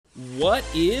What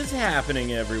is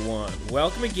happening, everyone?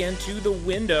 Welcome again to The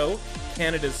Window,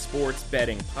 Canada's sports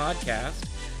betting podcast.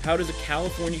 How does a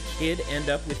California kid end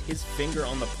up with his finger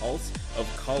on the pulse of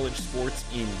college sports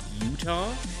in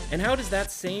Utah? And how does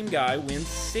that same guy win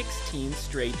 16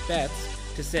 straight bets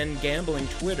to send gambling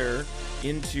Twitter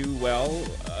into,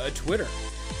 Twitter?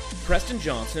 Preston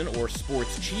Johnson, or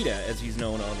Sports Cheetah as he's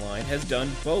known online, has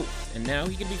done both, and now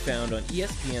he can be found on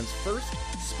ESPN's first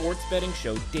sports betting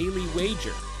show, Daily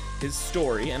Wager. His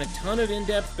story and a ton of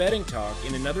in-depth betting talk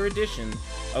in another edition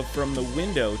of From the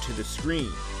Window to the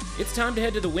Screen. It's time to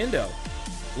head to the window.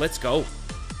 Let's go.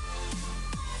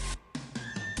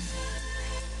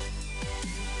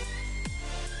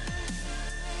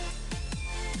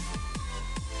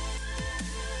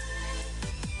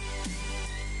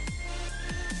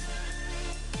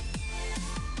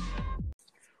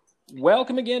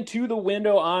 Welcome again to The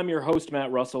Window. I'm your host,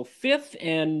 Matt Russell. Fifth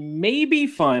and maybe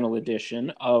final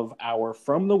edition of our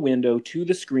From the Window to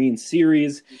the Screen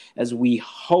series, as we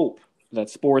hope that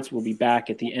sports will be back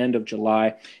at the end of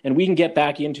July and we can get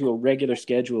back into a regular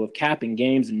schedule of capping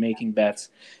games and making bets.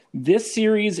 This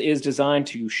series is designed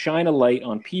to shine a light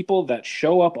on people that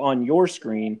show up on your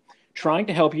screen trying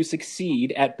to help you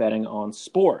succeed at betting on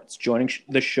sports. Joining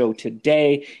the show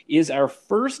today is our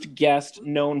first guest,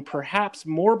 known perhaps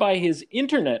more by his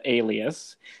internet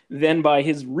alias than by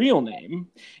his real name.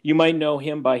 You might know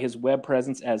him by his web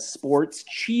presence as Sports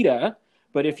Cheetah,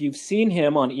 but if you've seen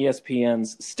him on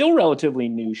ESPN's still relatively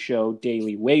new show,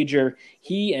 Daily Wager,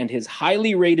 he and his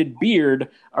highly rated beard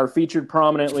are featured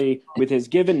prominently with his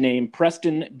given name,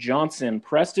 Preston Johnson.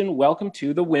 Preston, welcome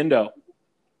to The Window.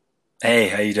 Hey,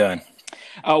 how you doing?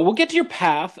 We'll get to your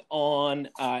path on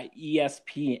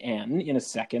ESPN in a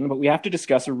second, but we have to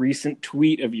discuss a recent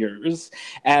tweet of yours.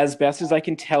 As best as I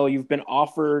can tell, you've been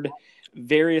offered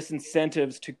various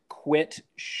incentives to quit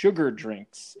sugar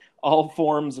drinks, all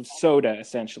forms of soda,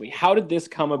 essentially. How did this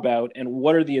come about, and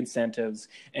what are the incentives?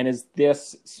 And is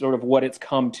this sort of what it's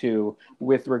come to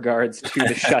with regards to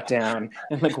the shutdown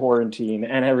and the quarantine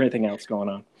and everything else going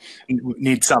on?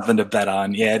 Need something to bet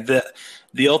on. Yeah,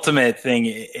 the ultimate thing,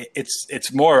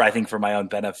 it's more, I think, for my own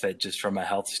benefit, just from a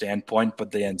health standpoint,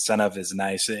 but the incentive is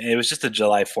nice. It was just a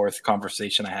July 4th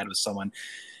conversation I had with someone.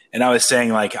 And I was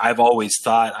saying, like, I've always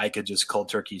thought I could just cold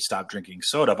turkey stop drinking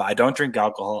soda, but I don't drink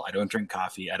alcohol. I don't drink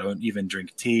coffee. I don't even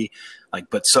drink tea.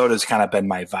 But soda's kind of been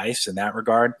my vice in that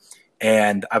regard.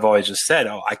 And I've always just said,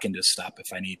 I can just stop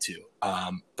if I need to.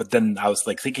 But then I was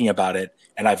thinking about it,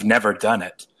 and I've never done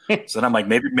it. So then I'm like,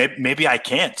 maybe I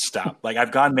can't stop.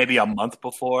 I've gone maybe a month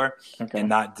before and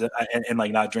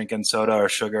not drinking soda or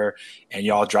sugar, and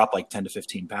y'all drop 10 to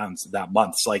 15 pounds that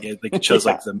month. So it shows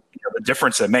the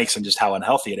difference it makes and just how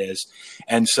unhealthy it is.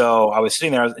 And so I was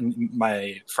sitting there, and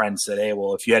my friend said, hey,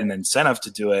 well, if you had an incentive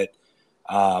to do it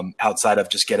outside of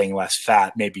just getting less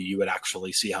fat, maybe you would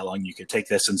actually see how long you could take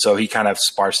this. And so he kind of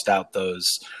sparsed out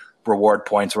those reward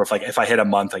points where if I hit a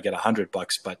month, I get $100,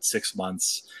 but 6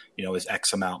 months, is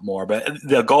X amount more. But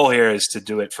the goal here is to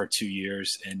do it for 2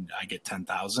 years, and I get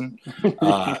 10,000.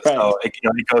 Right. So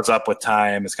it goes up with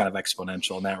time. It's kind of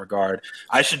exponential in that regard.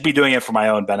 I should be doing it for my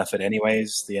own benefit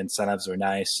anyways. The incentives are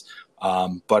nice.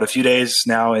 But a few days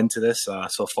now into this,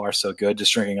 so far so good.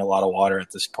 Just drinking a lot of water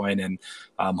at this point, and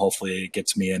hopefully it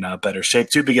gets me in a better shape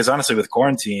too. Because honestly, with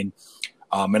quarantine,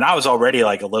 and I was already a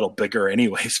little bigger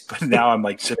anyways, but now I'm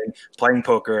sitting playing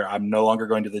poker. I'm no longer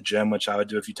going to the gym, which I would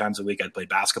do a few times a week. I'd play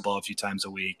basketball a few times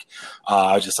a week.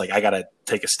 I was just I got to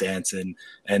take a stance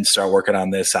and start working on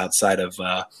this outside of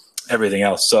everything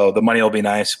else. So the money will be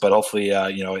nice, but hopefully,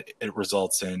 it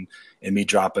results in me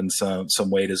dropping some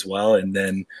weight as well. And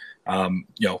then,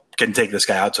 can take this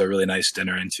guy out to a really nice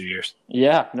dinner in 2 years.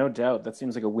 Yeah, no doubt. That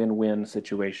seems like a win-win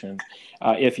situation,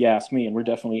 if you ask me. And we're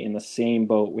definitely in the same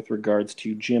boat with regards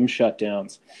to gym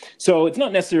shutdowns. So it's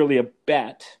not necessarily a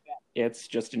bet. It's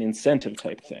just an incentive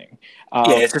type thing.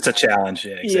 It's just a challenge.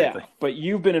 Yeah, exactly. Yeah, but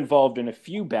you've been involved in a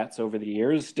few bets over the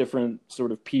years. Different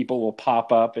sort of people will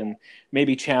pop up and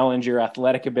maybe challenge your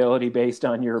athletic ability based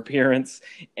on your appearance.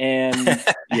 And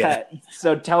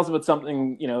so tell us about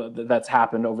something, that's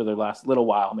happened over the last little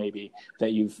while, maybe,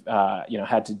 that you've,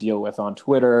 had to deal with on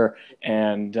Twitter,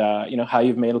 and, how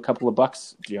you've made a couple of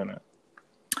bucks doing it.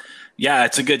 Yeah,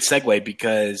 it's a good segue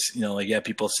because,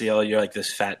 people see, you're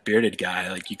this fat bearded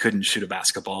guy. You couldn't shoot a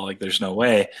basketball. There's no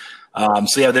way.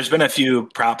 There's been a few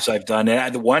props I've done.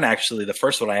 And the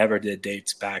first one I ever did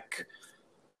dates back,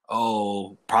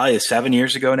 probably 7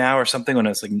 years ago now or something, when I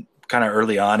was kind of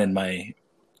early on in my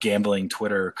gambling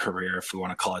Twitter career, if we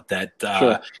want to call it that.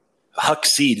 Sure. Huck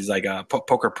Seed is like a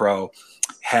poker pro.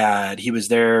 He was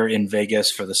there in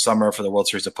Vegas for the summer for the World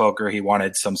Series of Poker. He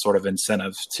wanted some sort of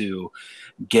incentive to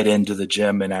get into the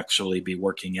gym and actually be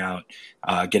working out,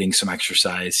 getting some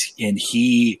exercise. And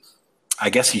I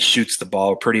guess he shoots the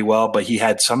ball pretty well, but he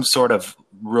had some sort of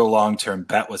real long-term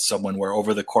bet with someone where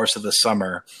over the course of the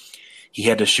summer, he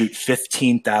had to shoot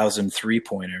 15,000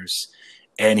 3-pointers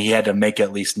and he had to make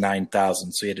at least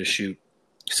 9,000. So he had to shoot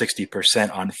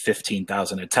 60% on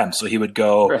 15,000 attempts. So he would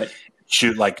go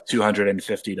shoot like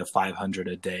 250 to 500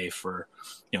 a day for,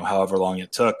 however long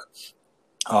it took.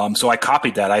 So I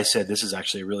copied that. I said, this is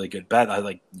actually a really good bet.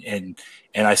 And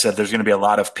I said, there's going to be a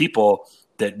lot of people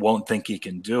that won't think he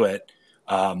can do it.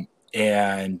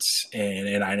 And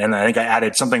I think I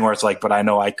added something where it's like, but I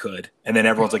know I could. And then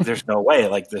everyone's like, there's no way.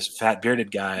 Like this fat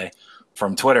bearded guy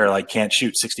from Twitter, like can't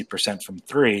shoot 60% from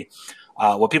three.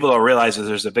 What people don't realize is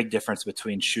there's a big difference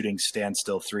between shooting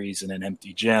standstill threes in an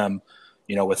empty gym,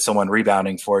 with someone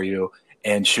rebounding for you,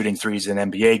 and shooting threes in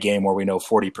an NBA game where we know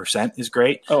 40% is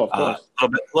great. Oh, of course. A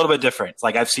little bit different.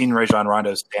 Like I've seen Rajon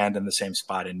Rondo stand in the same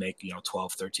spot and make,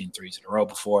 12, 13 threes in a row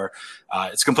before.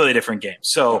 It's a completely different game.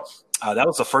 So that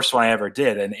was the first one I ever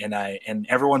did. And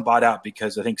everyone bought out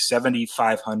because I think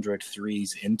 7,500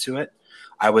 threes into it.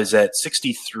 I was at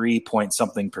 63 point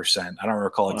something percent. I don't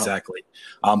recall exactly.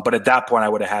 But at that point I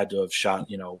would have had to have shot,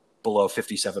 below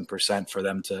 57% for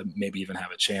them to maybe even have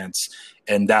a chance.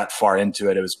 And that far into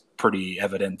it, it was pretty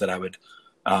evident that I would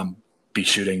be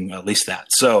shooting at least that.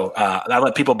 So I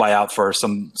let people buy out for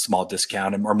some small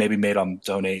discount or maybe made them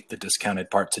donate the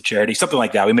discounted part to charity, something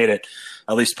like that. We made it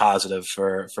at least positive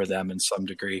for them in some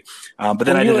degree. But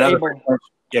then I did another.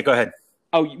 Yeah, go ahead.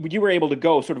 Oh, you were able to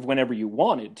go sort of whenever you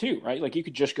wanted too, right? Like you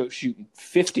could just go shoot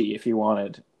 50 if you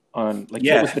wanted on what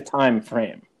was the time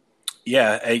frame?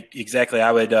 Yeah, exactly.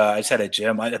 I just had a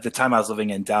gym. At the time I was living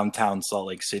in downtown Salt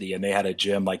Lake City, and they had a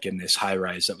gym like in this high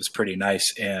rise that was pretty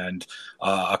nice and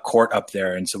a court up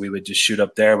there. And so we would just shoot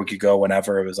up there. We could go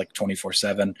whenever. It was like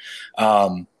 24/7.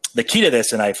 The key to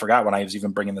this, and I forgot when I was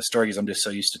even bringing the story because I'm just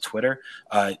so used to Twitter.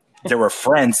 There were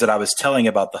friends that I was telling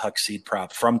about the Huck Seed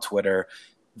prop from Twitter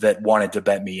that wanted to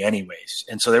bet me anyways.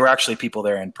 And so there were actually people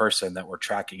there in person that were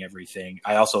tracking everything.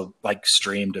 I also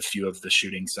streamed a few of the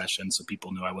shooting sessions so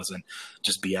people knew I wasn't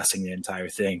just BSing the entire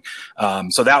thing.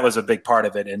 So that was a big part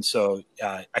of it. And so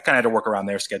I kind of had to work around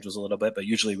their schedules a little bit, but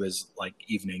usually it was like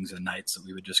evenings and nights that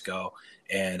we would just go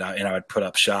and I would put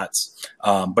up shots.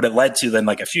 But it led to then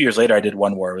a few years later, I did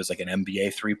one where it was like an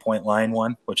NBA 3-point line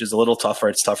one, which is a little tougher.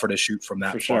 It's tougher to shoot from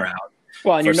that far out.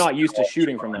 Well, and you're not used to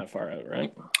shooting from that far out,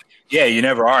 right? Yeah, you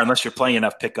never are unless you're playing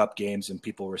enough pickup games and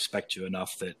people respect you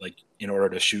enough that in order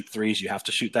to shoot threes, you have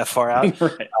to shoot that far out.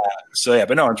 Right.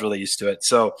 But no one's really used to it.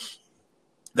 So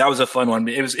that was a fun one.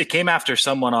 It came after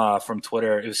someone from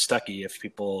Twitter. It was Stuckey, if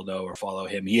people know or follow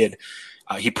him.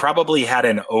 He probably had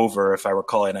an over, if I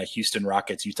recall, in a Houston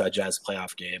Rockets Utah Jazz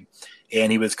playoff game,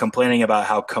 and he was complaining about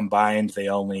how combined they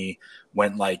only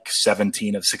went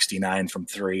 17 of 69 from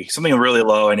three, something really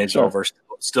low, and his over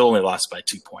still only lost by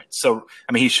 2 points. So,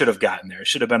 he should have gotten there. It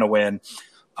should have been a win.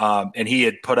 And he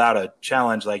had put out a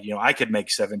challenge I could make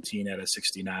 17 out of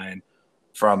 69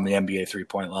 from the NBA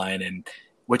 3-point line, and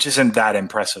which isn't that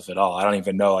impressive at all. I don't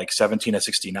even know, 17 of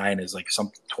 69 is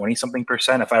some 20-something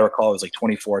percent. If I recall, it was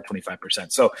 24,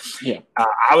 25%. So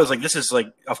I was this is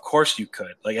of course you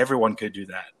could. Everyone could do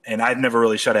that. And I've never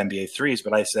really shot NBA threes,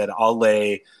 but I said I'll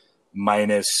lay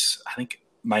minus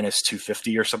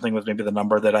 250 or something was maybe the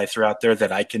number that I threw out there,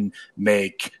 that I can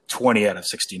make 20 out of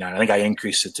 69. I think I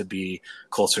increased it to be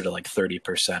closer to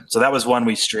 30%. So that was one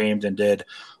we streamed and did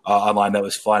online. That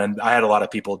was fun. And I had a lot of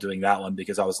people doing that one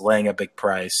because I was laying a big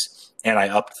price and I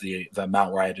upped the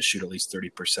amount where I had to shoot at least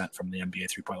 30% from the NBA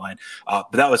 3-point line.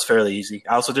 But that was fairly easy.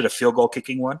 I also did a field goal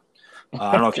kicking one.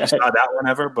 I don't know if you saw that one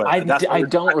ever, but I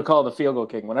don't recall the field goal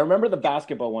kicking one. I remember the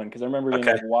basketball one because I remember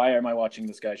being why am I watching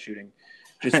this guy shooting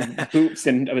just hoops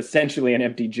in essentially an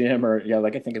empty gym, or I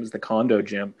think it was the condo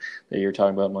gym that you're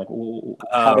talking about.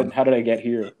 I'm how did I get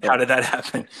here? How did that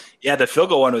happen? Yeah, the field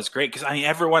goal one was great because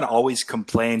everyone always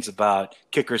complains about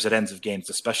kickers at ends of games,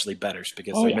 especially bettors,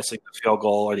 because they're missing the field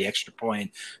goal or the extra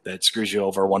point that screws you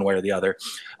over one way or the other.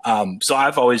 So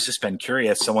I've always just been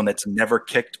curious, someone that's never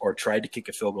kicked or tried to kick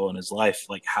a field goal in his life,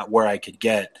 where I could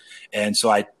get. And so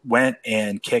I went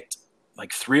and kicked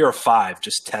 3 or 5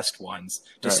 just test ones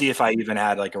to see if I even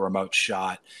had a remote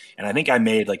shot. And I think I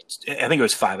made I think it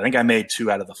was 5. I think I made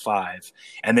 2 out of the 5,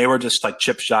 and they were just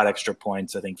chip shot extra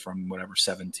points, I think from whatever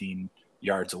 17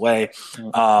 yards away.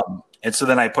 And so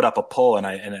then I put up a poll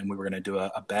and we were going to do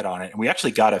a bet on it. And we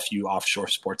actually got a few offshore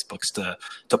sports books to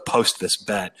post this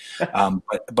bet.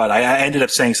 But I ended up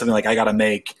saying something I got to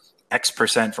make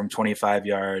X% from 25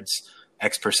 yards,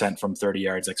 X% from 30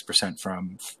 yards, X%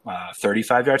 from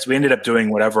 35 yards. We ended up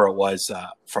doing whatever it was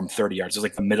from 30 yards. It was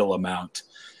like the middle amount.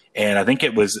 And I think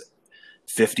it was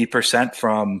 50%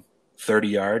 from 30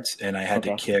 yards, and I had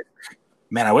to kick.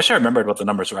 Man, I wish I remembered what the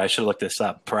numbers were. I should have looked this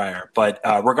up prior. But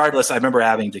regardless, I remember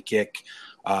having to kick.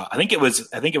 I think it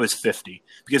was 50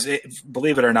 because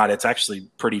believe it or not, it's actually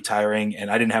pretty tiring.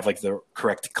 And I didn't have like the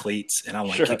correct cleats, and I'm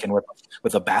like kicking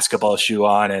with a basketball shoe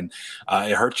on, and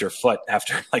it hurts your foot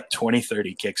after like 20,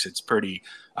 30 kicks. It's pretty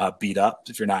beat up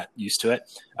if you're not used to it.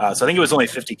 So I think it was only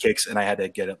 50 kicks, and I had to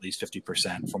get at least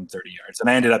 50% from 30 yards, and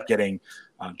I ended up getting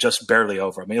just barely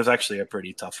over. I mean, it was actually a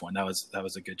pretty tough one. That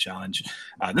was a good challenge.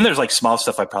 Then there's like small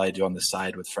stuff I probably do on the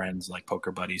side with friends, like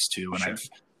poker buddies too, when I've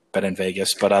been in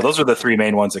Vegas. But those were the three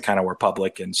main ones that kind of were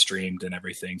public and streamed and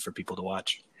everything for people to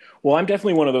watch. Well, I'm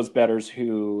definitely one of those bettors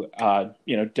who,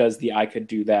 does the I could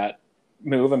do that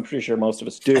move. I'm pretty sure most of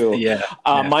us do.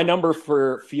 My number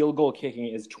for field goal kicking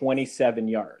is 27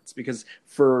 yards because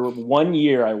for 1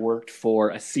 year I worked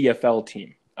for a CFL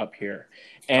team up here.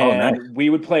 And we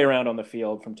would play around on the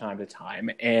field from time to time.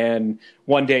 And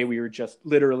one day we were just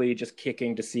literally just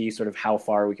kicking to see sort of how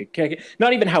far we could kick it.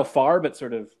 Not even how far, but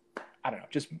sort of, I don't know,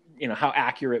 just, how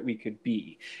accurate we could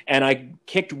be. And I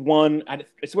kicked one. I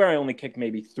swear I only kicked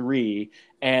maybe 3.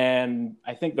 And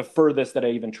I think the furthest that I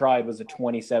even tried was a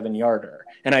 27-yarder.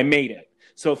 And I made it.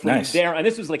 So from there, and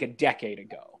this was like a decade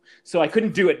ago. So I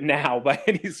couldn't do it now by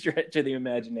any stretch of the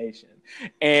imagination.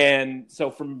 And so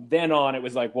from then on, it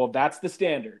was like, well, that's the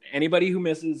standard. Anybody who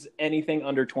misses anything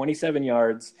under 27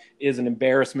 yards is an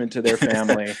embarrassment to their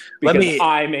family because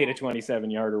I made a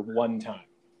 27-yarder one time.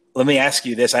 Let me ask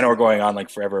you this. I know we're going on like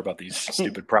forever about these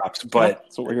stupid props, but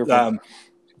that's what we're here for.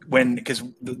 Because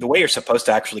the way you're supposed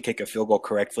to actually kick a field goal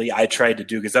correctly, I tried to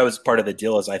do, because that was part of the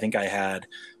deal, is I think I had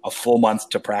a full month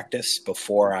to practice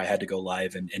before I had to go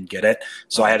live and get it.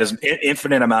 So I had as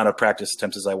infinite amount of practice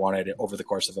attempts as I wanted over the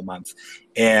course of a month.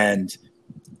 And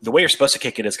the way you're supposed to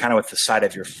kick it is kind of with the side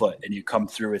of your foot, and you come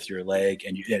through with your leg,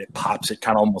 and it pops it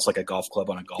kind of almost like a golf club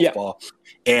on a golf ball.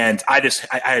 And I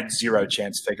had zero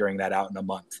chance figuring that out in a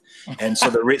month. And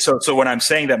so so when I'm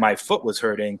saying that my foot was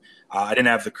hurting, I didn't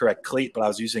have the correct cleat, but I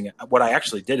was using it. What I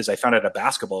actually did is I found out a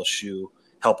basketball shoe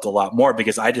helped a lot more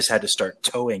because I just had to start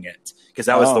towing it, because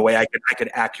that was the way I could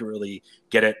accurately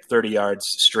get it 30 yards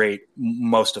straight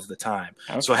most of the time.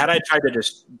 Okay. So had I tried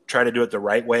to do it the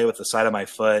right way with the side of my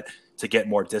foot to get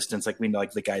more distance, like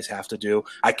the guys have to do,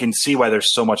 I can see why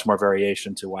there's so much more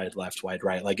variation to wide left, wide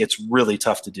right. Like, it's really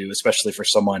tough to do, especially for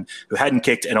someone who hadn't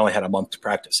kicked and only had a month to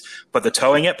practice. But the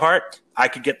towing it part, I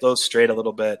could get those straight a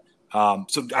little bit. So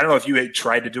I don't know if you had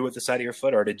tried to do it with the side of your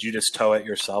foot, or did you just tow it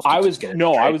yourself? I was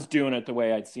doing it the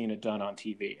way I'd seen it done on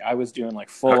TV. I was doing like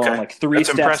full on, like 3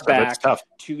 steps back,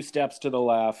 2 steps to the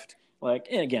left. Like,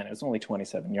 and again, it was only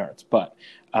 27 yards, but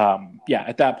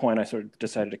at that point I sort of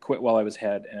decided to quit while I was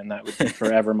ahead, and that would be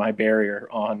forever my barrier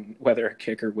on whether a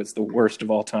kicker was the worst of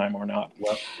all time or not.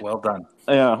 Well done.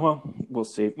 Yeah, well, we'll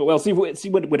see. But we'll see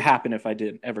what would happen if I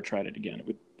did ever tried it again. It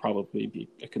would probably be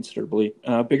a considerably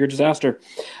bigger disaster.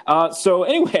 So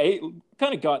anyway,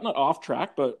 kind of got not off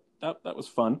track, but that was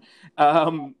fun.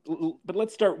 But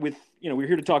let's start with, we're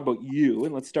here to talk about you,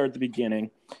 and let's start at the beginning.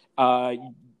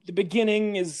 The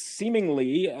beginning is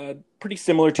seemingly pretty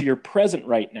similar to your present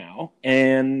right now,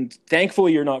 and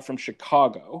thankfully you're not from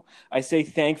Chicago. I say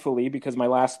thankfully because my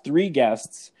last 3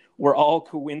 guests were all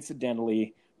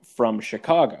coincidentally from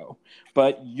Chicago,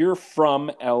 but you're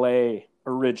from LA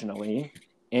originally,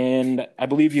 and I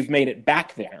believe you've made it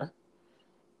back there.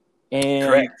 And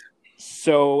correct.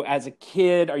 So as a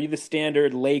kid, are you the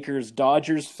standard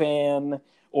Lakers-Dodgers fan?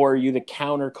 Or are you the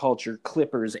counterculture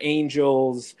Clippers,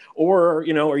 Angels, or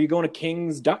are you going to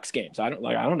Kings, Ducks games? I don't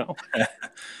know.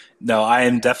 No, I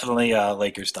am definitely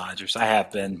Lakers, Dodgers. I have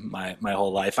been my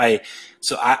whole life. I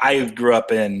grew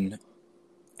up in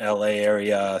LA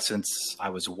area since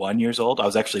I was 1 year old. I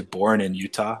was actually born in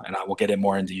Utah, and I will get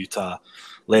more into Utah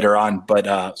later on. But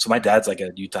so my dad's like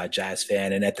a Utah Jazz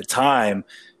fan, and at the time,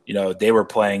 they were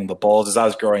playing the Bulls as I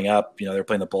was growing up. They were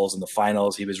playing the Bulls in the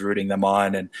finals. He was rooting them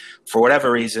on. And for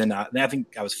whatever reason, I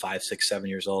think I was 5, 6, 7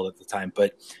 years old at the time,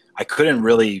 but I couldn't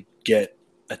really get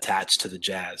attached to the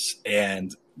Jazz.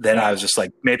 And then I was just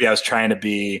like, maybe I was trying to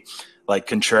be like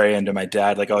contrarian to my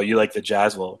dad. Like, oh, you like the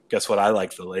Jazz? Well, guess what? I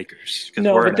like the Lakers.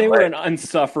 No, but they were an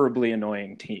insufferably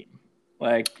annoying team.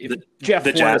 Like Jeff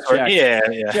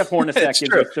Hornacek, Jeff Hornacek is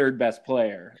the 3rd best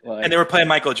player. And they were playing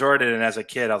Michael Jordan, and as a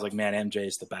kid, I was like, man, MJ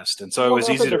is the best. And so it was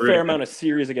easy to root. A fair amount of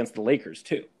series against the Lakers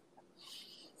too.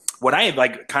 when I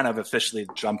like kind of officially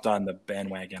jumped on the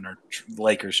bandwagon or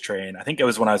Lakers train, I think it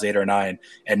was when I was 8 or 9,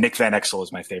 and Nick Van Exel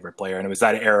was my favorite player, and it was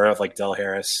that era of like Del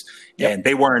Harris, and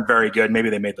they weren't very good. Maybe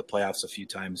they made the playoffs a few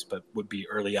times, but would be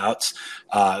early outs.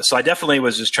 So I definitely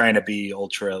was just trying to be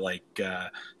ultra like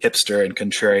hipster and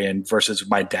contrarian versus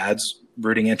my dad's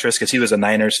rooting interest, because he was a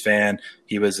Niners fan,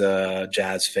 he was a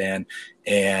Jazz fan,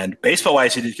 and baseball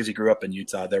wise, he did because he grew up in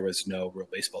Utah. There was no real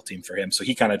baseball team for him, so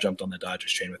he kind of jumped on the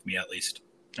Dodgers train with me at least.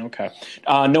 Okay.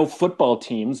 No football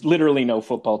teams, literally no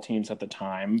football teams at the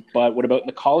time. But what about in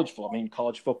the college football? I mean,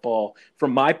 college football,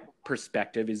 from my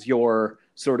perspective, is your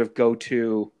sort of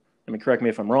go-to. I mean, correct me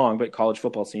if I'm wrong, but college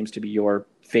football seems to be your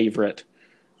favorite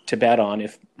to bet on,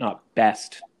 if not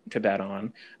best to bet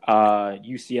on.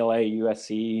 UCLA,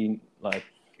 USC, like,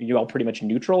 are you all pretty much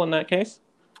neutral in that case?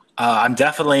 I'm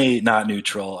definitely not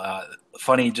neutral.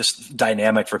 Funny, just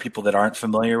dynamic for people that aren't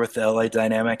familiar with the LA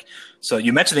dynamic. So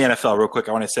you mentioned the NFL real quick.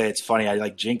 I want to say it's funny. I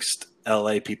like jinxed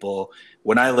LA people.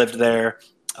 When I lived there,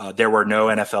 there were no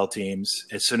NFL teams.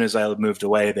 As soon as I moved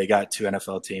away, they got 2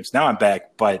 NFL teams. Now I'm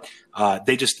back, but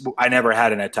I never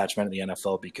had an attachment to the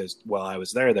NFL because while I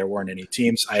was there weren't any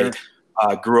teams. Sure.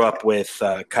 I grew up with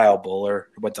Kyle Bowler,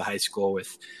 went to high school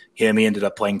with him. He ended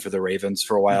up playing for the Ravens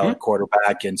for a while, at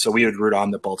quarterback. And so we would root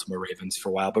on the Baltimore Ravens for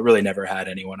a while, but really never had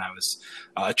anyone I was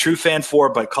a true fan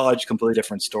for. But college, completely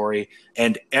different story.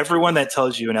 And everyone that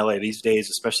tells you in LA these days,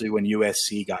 especially when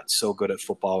USC got so good at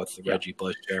football with the Reggie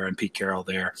Bush era and Pete Carroll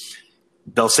there,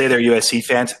 they'll say they're USC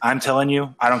fans. I'm telling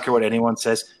you, I don't care what anyone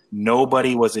says.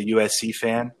 Nobody was a USC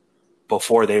fan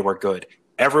before they were good.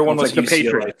 Everyone was a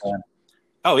UCLA fan.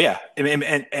 Oh, yeah.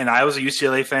 And I was a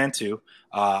UCLA fan, too.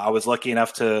 I was lucky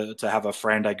enough to have a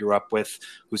friend I grew up with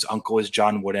whose uncle is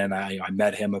John Wooden. I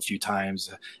met him a few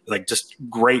times. Like, just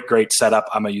great setup.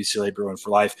 I'm a UCLA Bruin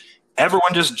for life.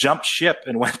 Everyone just jumped ship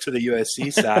and went to the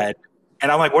USC side.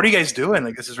 And I'm like, what are you guys doing?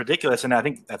 Like, this is ridiculous. And I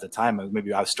think at the time,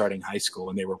 maybe I was starting high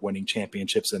school and they were winning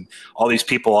championships. And all these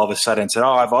people all of a sudden said,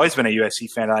 oh, I've always been a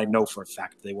USC fan. And I know for a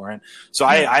fact they weren't. So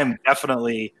I'm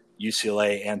definitely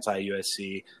UCLA,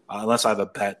 anti-USC, unless I have a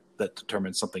bet that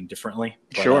determines something differently.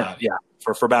 But, sure.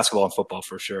 For basketball and football,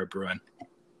 for sure, Bruin.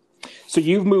 So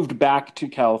you've moved back to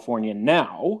California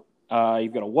now.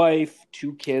 You've got a wife,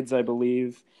 2 kids, I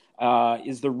believe.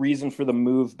 Is the reason for the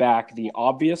move back the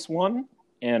obvious one?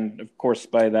 And, of course,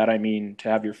 by that I mean to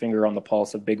have your finger on the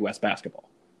pulse of Big West basketball.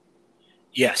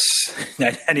 Yes.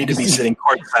 I need to be sitting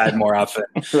courtside more often.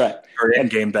 Right. For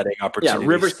in-game betting opportunities. Yeah,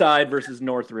 Riverside versus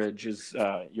Northridge is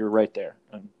you're right there.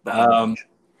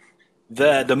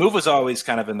 The move was always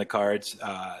kind of in the cards.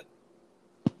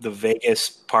 The Vegas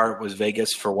part was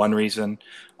Vegas for one reason.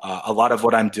 A lot of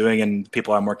what I'm doing and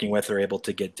people I'm working with are able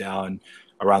to get down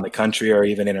around the country or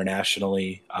even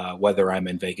internationally, whether I'm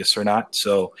in Vegas or not.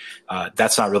 So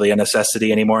that's not really a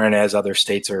necessity anymore. And as other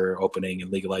states are opening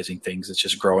and legalizing things, it's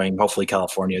just growing. Hopefully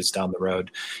California is down the road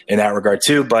in that regard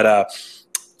too. But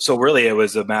so really it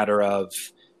was a matter of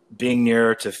being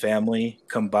nearer to family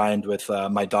combined with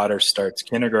my daughter starts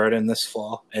kindergarten this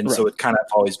fall. And so it kind of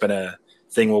always been a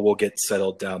thing where we'll get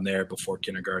settled down there before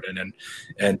kindergarten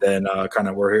and then kind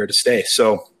of we're here to stay.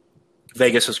 So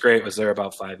Vegas was great. Was there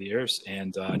about 5 years,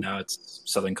 and now it's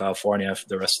Southern California for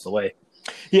the rest of the way.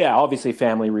 Yeah, obviously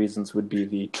family reasons would be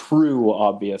the true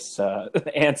obvious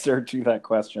answer to that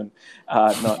question,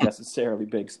 not necessarily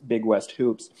big West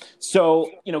hoops. So,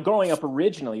 growing up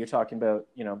originally, you're talking about,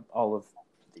 all of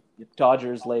the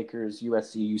Dodgers, Lakers,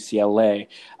 USC, UCLA.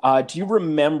 Do you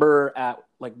remember at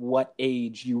what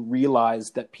age you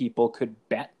realized that people could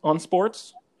bet on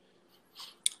sports?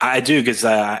 I do, because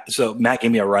so Matt gave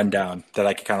me a rundown that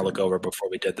I could kind of look over before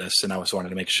we did this, and I was wanted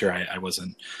to make sure I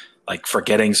wasn't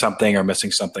forgetting something or missing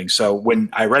something. So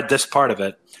when I read this part of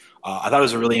it, I thought it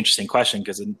was a really interesting question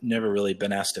because I'd never really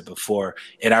been asked it before.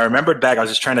 And I remembered back, I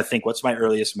was just trying to think, what's my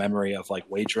earliest memory of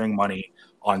wagering money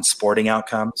on sporting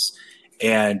outcomes?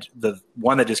 And the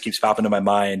one that just keeps popping to my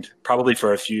mind, probably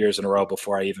for a few years in a row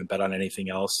before I even bet on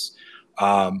anything else,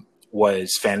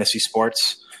 was fantasy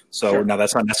sports. So Now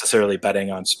that's not necessarily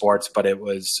betting on sports, but it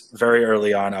was very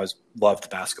early on. I loved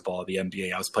basketball, the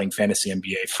NBA. I was playing fantasy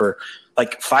NBA for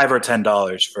 $5 or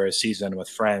 $10 for a season with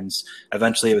friends.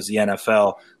 Eventually it was the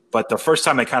NFL. But the first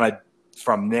time I kind of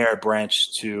from there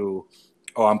branched to,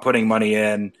 I'm putting money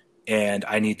in and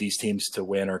I need these teams to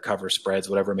win or cover spreads,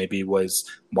 whatever it may be, was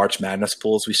March Madness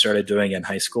pools we started doing in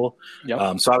high school.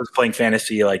 Yep. So I was playing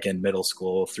fantasy in middle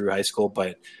school through high school,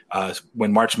 but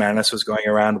when March Madness was going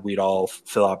around, we'd all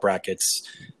fill out brackets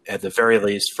at the very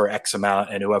least for X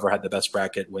amount, and whoever had the best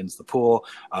bracket wins the pool.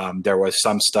 There was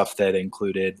some stuff that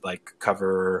included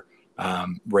cover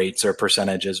rates or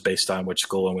percentages based on which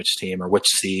school and which team or which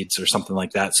seeds or something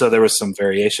like that. So there was some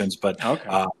variations, but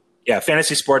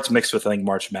fantasy sports mixed with, I think,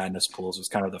 March Madness pools was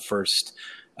kind of the first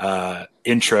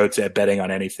intro to betting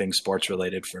on anything sports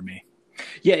related for me.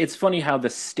 Yeah, it's funny how the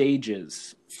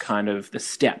stages, kind of the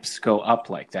steps go up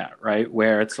like that, right?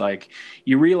 Where it's like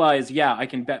you realize, I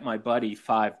can bet my buddy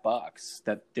 $5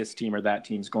 that this team or that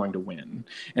team's going to win.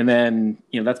 And then,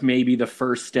 that's maybe the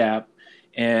first step.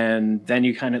 And then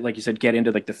you kind of, like you said, get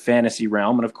into like the fantasy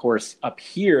realm. And of course, up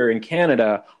here in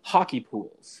Canada, hockey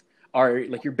pools are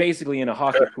like, you're basically in a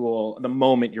hockey pool the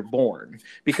moment you're born,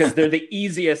 because they're the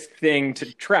easiest thing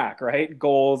to track, right?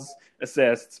 Goals,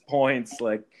 assists, points,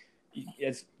 like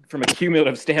it's from a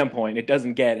cumulative standpoint, it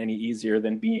doesn't get any easier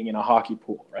than being in a hockey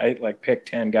pool, right? Like pick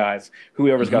 10 guys,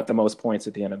 whoever's got the most points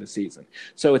at the end of the season.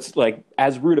 So it's like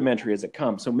as rudimentary as it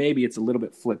comes. So maybe it's a little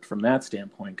bit flipped from that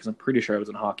standpoint, because I'm pretty sure I was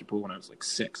in a hockey pool when I was like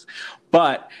 6.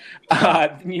 But,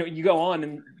 you go on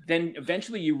and then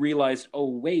eventually you realize, oh,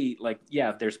 wait, like,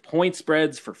 there's point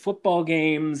spreads for football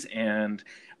games, and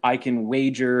I can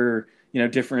wager,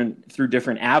 through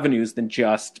different avenues than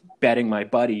just betting my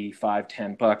buddy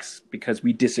 $5-10 because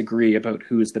we disagree about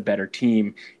who is the better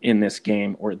team in this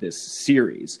game or this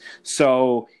series.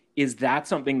 So is that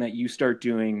something that you start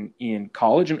doing in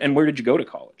college? And where did you go to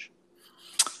college?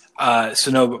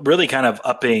 Really kind of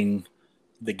upping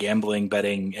the gambling,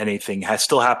 betting, anything has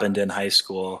still happened in high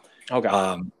school.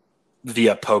 Okay.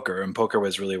 Via poker, and poker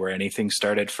was really where anything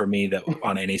started for me that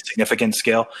on any significant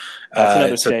scale. That's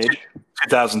another stage.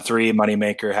 2003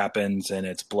 Moneymaker happens and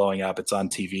it's blowing up. It's on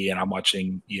TV and I'm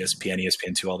watching ESPN,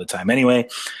 ESPN2 all the time. Anyway,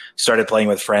 started playing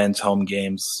with friends, home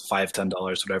games, $5, $10,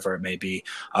 whatever it may be.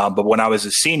 But when I was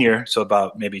a senior, so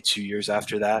about maybe 2 years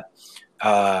after that,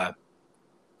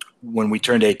 when we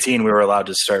turned 18, we were allowed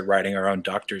to start writing our own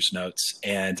doctor's notes.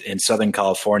 And in Southern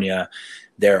California,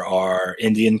 there are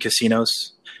Indian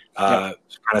casinos, kind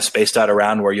of spaced out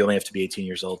around where you only have to be 18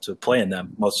 years old to play in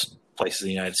them. Most places in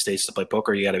the United States to play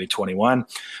poker, you got to be 21.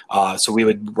 So we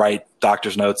would write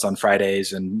doctor's notes on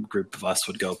Fridays, and a group of us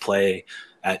would go play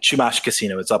at Chumash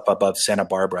Casino. It's up above Santa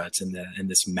Barbara. It's in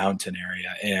this mountain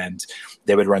area, and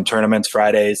they would run tournaments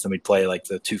Fridays. Then we'd play like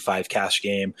the 2-5 cash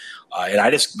game. And I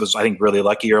just was, I think, really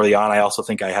lucky early on. I also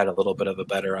think I had a little bit of a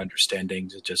better understanding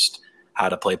to just how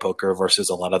to play poker versus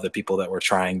a lot of the people that were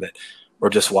trying that were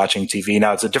just watching TV.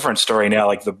 Now it's a different story now.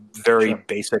 Like the very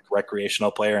basic recreational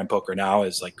player in poker now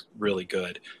is like really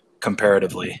good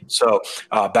comparatively. So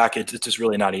back, it's just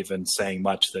really not even saying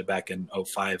much that back in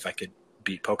 2005, I could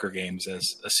beat poker games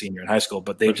as a senior in high school,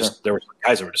 but there were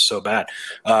guys that were just so bad.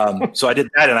 So I did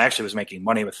that, and I actually was making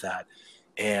money with that,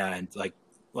 and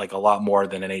like a lot more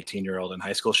than an 18-year-old in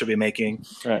high school should be making,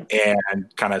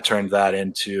 and kind of turned that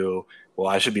into, well,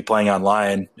 I should be playing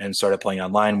online, and started playing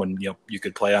online when you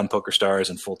could play on PokerStars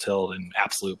and Full Tilt and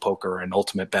Absolute Poker and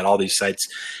Ultimate Bet, all these sites,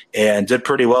 and did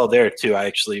pretty well there too. I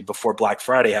actually, before Black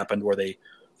Friday happened, where the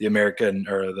American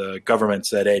or the government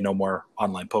said, hey, no more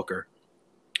online poker.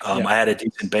 I had a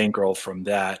decent bankroll from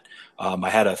that.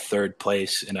 I had a third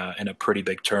place in a pretty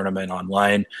big tournament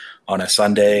online on a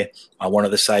Sunday on one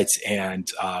of the sites, and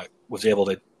was able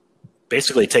to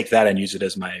basically take that and use it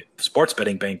as my sports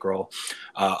betting bankroll.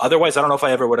 Otherwise, I don't know if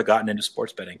I ever would have gotten into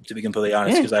sports betting, to be completely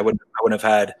honest, because I wouldn't have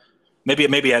had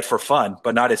maybe had for fun,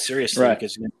 but not as seriously,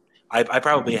 because I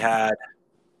probably had.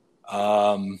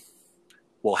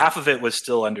 Well, half of it was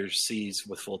still underseas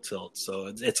with Full Tilt.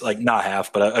 So it's like not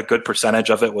half, but a good percentage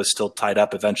of it was still tied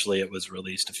up. Eventually it was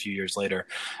released a few years later.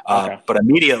 But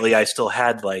immediately I still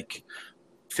had like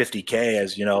 50K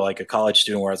as, like a college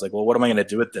student, where I was like, well, what am I going to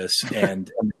do with this?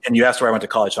 And you asked where I went to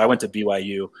college. So I went to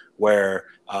BYU, where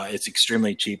it's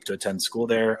extremely cheap to attend school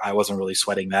there. I wasn't really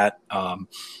sweating that.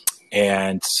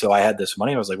 And so I had this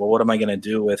money. I was like, well, what am I going to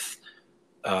do with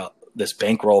this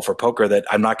bankroll for poker that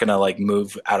I'm not going to like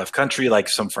move out of country? Like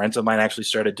some friends of mine actually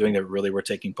started doing that really were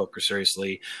taking poker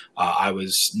seriously. I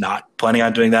was not planning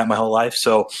on doing that my whole life.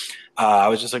 So I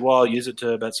was just like, well, I'll use it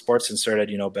to bet sports, and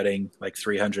started, betting like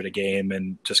 300 a game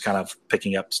and just kind of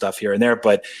picking up stuff here and there.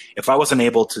 But if I wasn't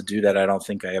able to do that, I don't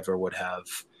think I ever would have,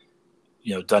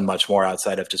 done much more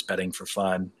outside of just betting for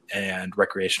fun and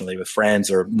recreationally with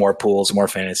friends, or more pools, more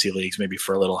fantasy leagues, maybe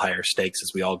for a little higher stakes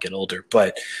as we all get older.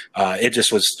 But it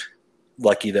just was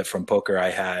lucky that from poker I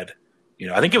had,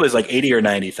 I think it was like 80 or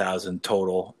 90,000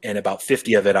 total, and about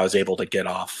 50 of it I was able to get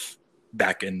off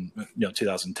back in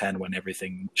 2010 when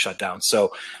everything shut down.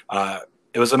 So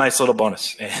it was a nice little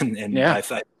bonus, and I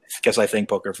guess I thank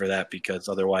poker for that, because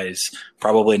otherwise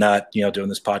probably not doing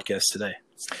this podcast today.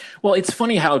 Well, it's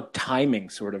funny how timing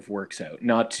sort of works out.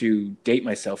 Not to date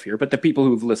myself here, but the people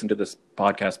who've listened to this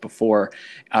podcast before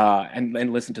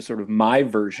and listened to sort of my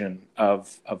version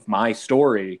of my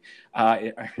story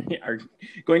are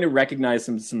going to recognize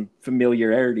some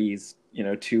familiarities,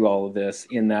 to all of this,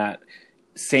 in that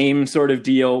same sort of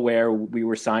deal where we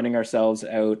were signing ourselves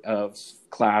out of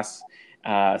class,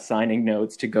 signing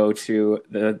notes to go to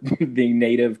the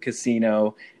native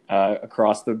casino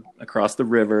across the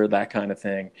river, that kind of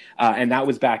thing. And that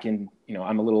was back in,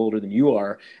 I'm a little older than you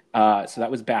are. So that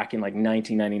was back in like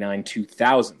 1999,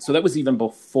 2000. So that was even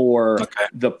before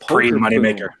the poker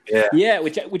moneymaker. Yeah.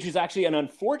 Which is actually an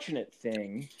unfortunate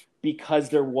thing because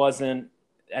there wasn't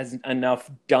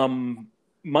enough dumb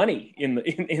money in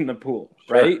the pool,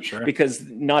 right? Sure. Because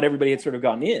not everybody had sort of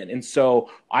gotten in. And so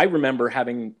I remember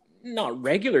having not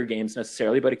regular games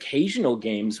necessarily, but occasional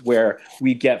games where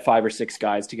we'd get 5 or 6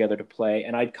 guys together to play,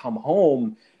 and I'd come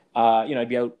home, I'd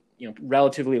be out,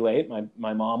 relatively late.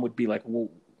 My mom would be like, well,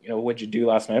 what'd you do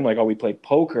last night? I'm like, oh, we played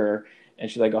poker. And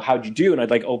she's like, oh, how'd you do? And I'd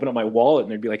like open up my wallet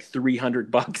and there'd be like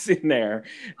 $300 in there.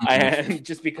 Mm-hmm. And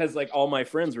just because like all my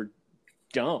friends were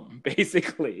dumb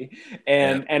basically,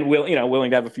 and willing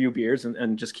to have a few beers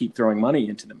and just keep throwing money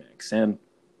into the mix.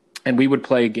 And we would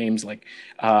play games like,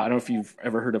 I don't know if you've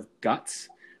ever heard of Guts,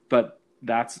 but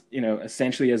that's,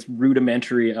 essentially as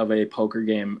rudimentary of a poker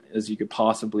game as you could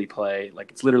possibly play.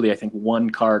 Like it's literally, I think, 1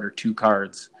 card or 2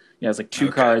 cards. It's like 2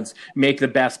 cards, make the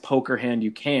best poker hand you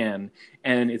can.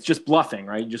 And it's just bluffing,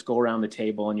 right? You just go around the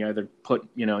table and you either put,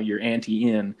 your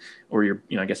ante in or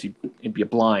I guess it'd be a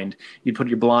blind. You'd put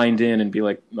your blind in and be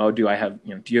like, oh, do I have,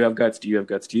 do you have guts? Do you have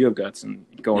guts? Do you have guts? And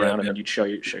you'd go around and then you'd show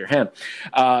your hand.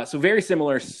 So very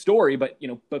similar story, but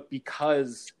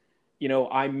because,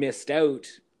 I missed out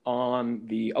on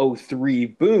the 2003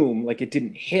 boom, like it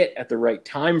didn't hit at the right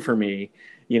time for me.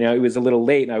 It was a little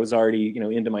late and I was already,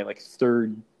 into my like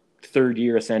third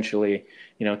year essentially.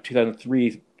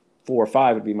 2003, 4 or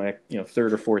 5 would be my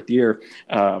third or fourth year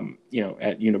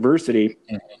at university.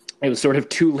 It was sort of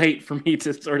too late for me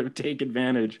to sort of take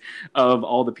advantage of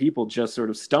all the people just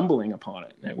sort of stumbling upon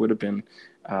it. And it would have been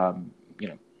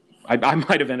I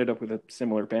might have ended up with a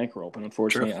similar bankroll, but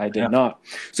unfortunately I did not.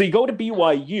 So you go to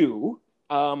BYU.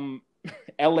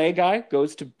 LA guy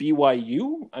goes to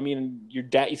BYU. I mean, you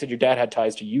said your dad had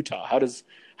ties to Utah. How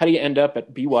do you end up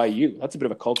at BYU? That's a bit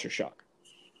of a culture shock.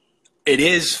 It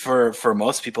is for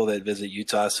most people that visit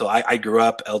Utah. So I grew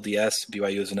up LDS.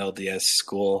 BYU is an LDS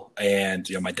school, and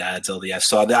my dad's LDS.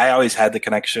 So I always had the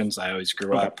connections. I always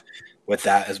grew up with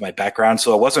that as my background.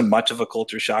 So it wasn't much of a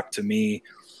culture shock to me,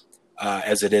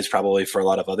 as it is probably for a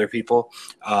lot of other people.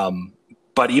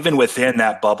 But even within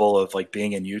that bubble of like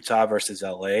being in Utah versus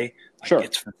LA,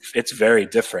 it's very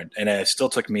different. And it still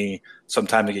took me some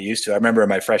time to get used to. I remember in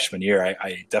my freshman year,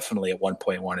 I definitely at one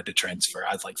point wanted to transfer.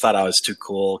 I thought I was too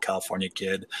cool, California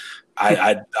kid.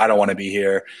 I don't want to be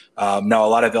here. No, a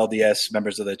lot of LDS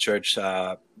members of the church,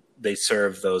 they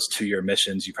serve those 2-year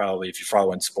missions. If you're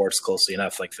following sports closely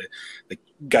enough, like the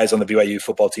guys on the BYU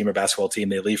football team or basketball team,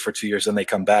 they leave for 2 years and they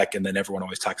come back, and then everyone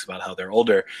always talks about how they're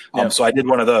older. So I did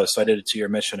one of those. So I did a 2-year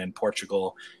mission in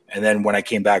Portugal. And then when I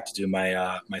came back to do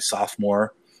my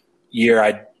sophomore year,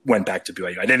 I went back to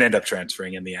BYU. I didn't end up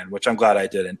transferring in the end, which I'm glad I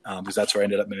didn't, because that's where I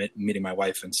ended up meeting my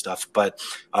wife and stuff. But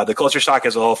the culture shock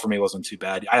as a whole for me wasn't too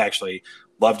bad. I actually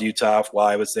loved Utah while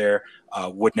I was there.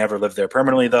 Would never live there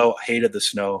permanently, though. Hated the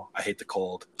snow. I hate the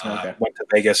cold. Went to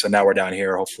Vegas, and now we're down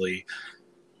here, hopefully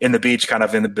in the beach, kind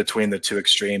of in between the two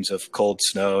extremes of cold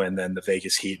snow and then the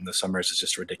Vegas heat in the summers is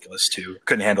just ridiculous too.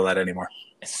 Couldn't handle that anymore.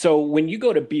 So when you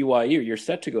go to BYU, you're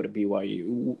set to go to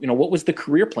BYU. What was the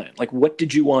career plan? Like, what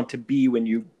did you want to be when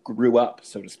you grew up,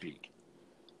 so to speak?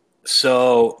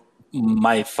 So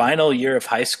my final year of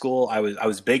high school, I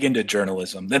was big into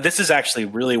journalism. This is actually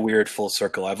really weird full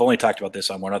circle. I've only talked about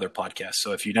this on one other podcast.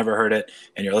 So if you never heard it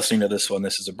and you're listening to this one,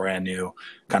 this is a brand new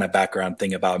kind of background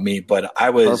thing about me. But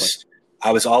I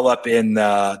was all up in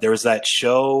there was that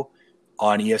show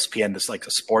on ESPN. This like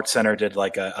a Sports Center did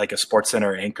like a Sports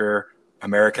Center anchor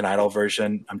American Idol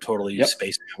version. I'm totally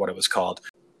spacing what it was called.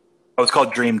 It was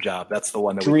called Dream Job. That's the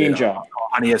one that we did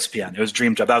on ESPN. It was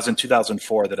Dream Job. That was in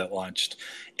 2004 that it launched.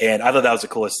 And I thought that was the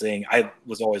coolest thing. I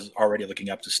was always already looking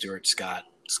up to Stuart Scott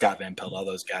Van Pelt, all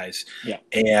those guys. Yeah.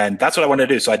 And that's what I wanted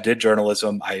to do. So I did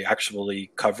journalism. I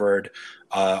actually covered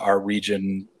our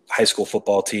region high school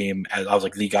football team. I was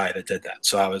like the guy that did that.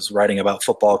 So I was writing about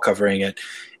football, covering it,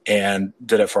 and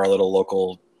did it for our little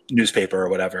local newspaper or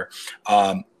whatever.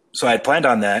 So I had planned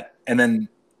on that. And then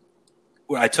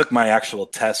when I took my actual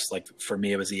test, like for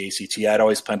me, it was the ACT. I'd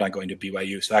always planned on going to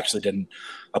BYU. So I actually didn't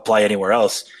apply anywhere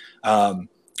else.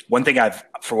 one thing I've,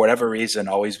 for whatever reason,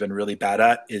 always been really bad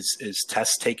at is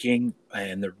test taking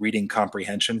and the reading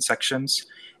comprehension sections.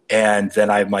 And then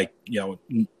I'm like,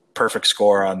 perfect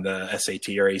score on the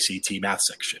SAT or ACT math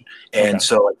section. And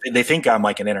so they think I'm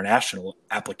like an international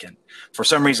applicant. For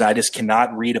some reason, I just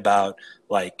cannot read about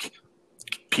like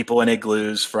people in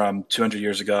igloos from 200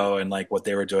 years ago and like what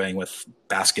they were doing with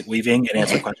basket weaving and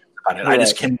answer questions about it. Right. I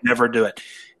just can never do it.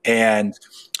 And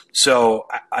so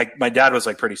my dad was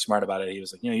like pretty smart about it. He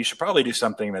was like, you should probably do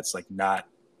something that's like not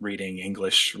reading,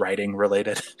 English, writing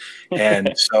related.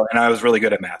 And I was really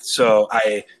good at math. So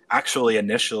I actually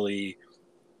initially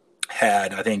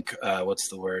had, I think,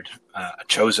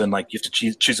 chosen, like you have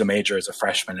to choose a major as a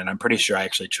freshman. And I'm pretty sure I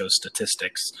actually chose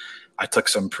statistics. I took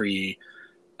some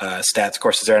stats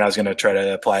courses there, and I was going to try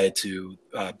to apply it to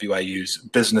BYU's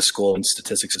business school, and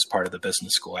statistics is part of the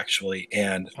business school actually.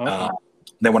 And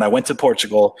then when I went to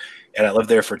Portugal and I lived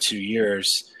there for 2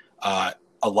 years, a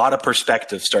lot of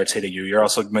perspective starts hitting you. You're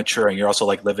also maturing. You're also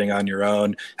like living on your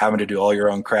own, having to do all your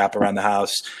own crap around the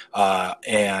house.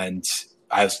 And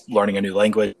I was learning a new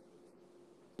language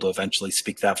to eventually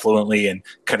speak that fluently and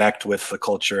connect with the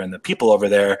culture and the people over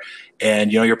there.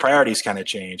 And, your priorities kind of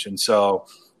change. And so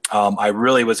I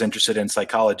really was interested in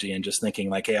psychology and just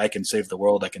thinking like, hey, I can save the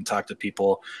world. I can talk to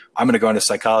people. I'm going to go into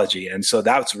psychology. And so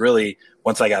that's really,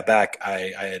 once I got back,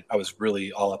 I was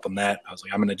really all up on that. I was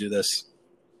like, I'm going to do this.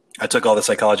 I took all the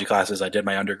psychology classes. I did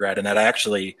my undergrad, and that I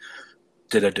actually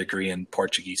did a degree in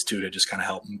Portuguese too, to just kind of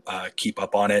help keep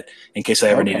up on it in case I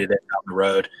ever needed it down the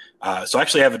road. So I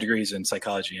actually have degrees in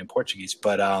psychology and Portuguese,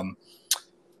 but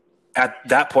at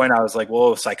that point I was like,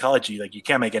 well, psychology, like you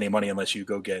can't make any money unless you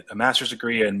go get a master's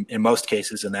degree. And in most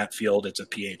cases in that field, it's a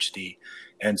PhD.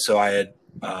 And so I had,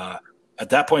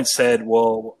 at that point said,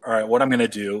 well, all right, what I'm going to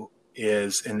do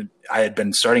is, and I had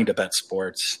been starting to bet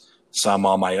sports, some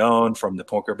on my own from the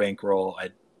poker bankroll.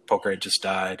 Poker had just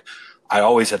died. I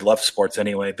always had loved sports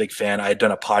anyway, big fan. I had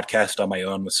done a podcast on my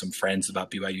own with some friends about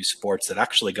BYU sports that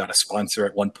actually got a sponsor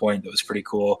at one point. That was pretty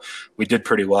cool. We did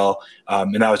pretty well.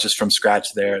 And that was just from scratch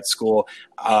there at school.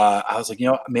 I was like,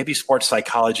 maybe sports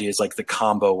psychology is like the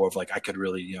combo of like, I could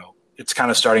really, it's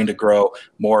kind of starting to grow.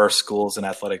 More schools and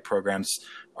athletic programs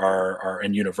are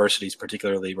in universities,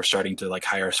 particularly, we're starting to like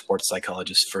hire sports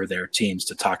psychologists for their teams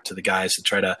to talk to the guys to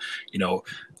try to,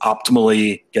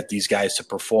 optimally get these guys to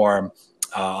perform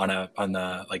on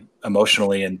the like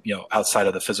emotionally and outside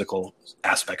of the physical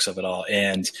aspects of it all.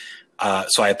 And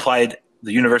so I applied.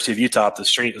 The University of Utah up the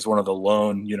street is one of the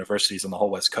lone universities on the whole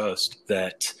West Coast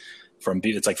that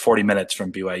it's like 40 minutes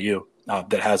from BYU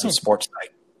that has a sports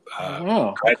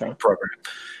graduate program.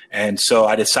 And so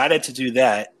I decided to do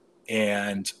that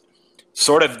and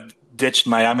sort of ditched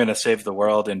my I'm going to save the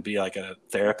world and be like a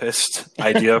therapist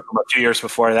idea from a few years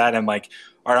before that. I'm like,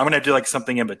 all right, I'm going to do like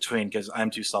something in between because I'm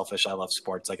too selfish. I love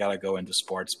sports. I got to go into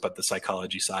sports, but the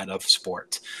psychology side of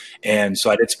sport. And so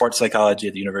I did sports psychology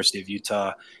at the University of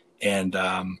Utah and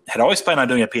had always planned on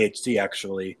doing a PhD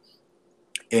actually,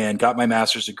 and got my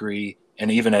master's degree,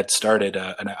 and even had started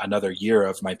another year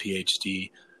of my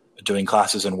PhD doing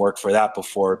classes and work for that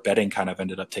before betting kind of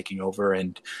ended up taking over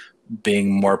and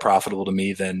being more profitable to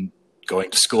me than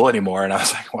going to school anymore. And I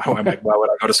was like, why would I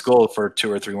go to school for 2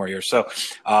 or 3 more years? So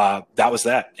that was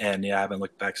that. And I haven't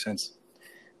looked back since.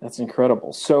 That's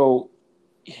incredible. So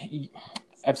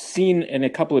I've seen in a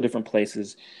couple of different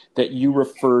places that you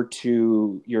refer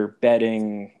to your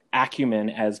betting acumen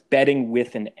as betting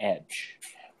with an edge.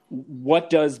 What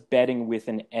does betting with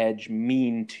an edge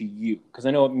mean to you? Because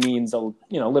I know it means a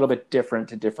little bit different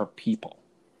to different people.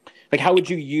 Like, how would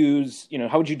you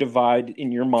divide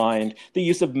in your mind the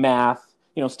use of math,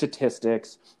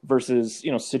 statistics versus,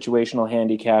 situational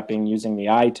handicapping using the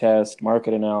eye test,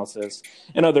 market analysis,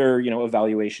 and other,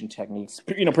 evaluation techniques,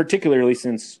 particularly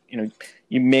since,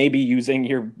 you may be using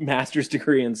your master's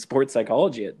degree in sports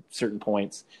psychology at certain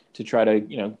points to try to,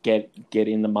 get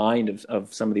in the mind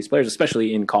of some of these players,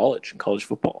 especially in college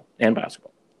football and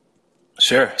basketball.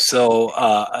 Sure. So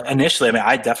initially,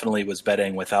 I definitely was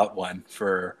betting without one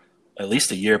for at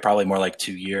least a year, probably more like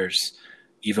 2 years.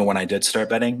 Even when I did start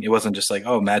betting, it wasn't just like,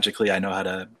 oh, magically I know how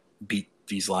to beat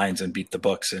these lines and beat the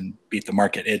books and beat the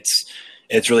market.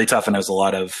 It's really tough. And there's a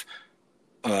lot of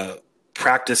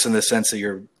practice in the sense that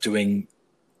you're doing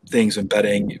things in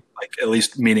betting, like at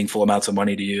least meaningful amounts of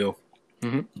money to you,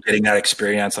 getting that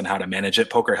experience on how to manage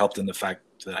it. Poker helped in the fact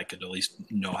that I could at least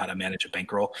know how to manage a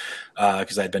bankroll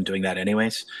because I'd been doing that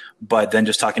anyways. But then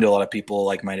just talking to a lot of people,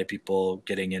 like-minded people,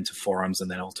 getting into forums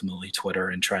and then ultimately Twitter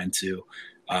and trying to,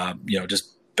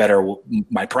 just better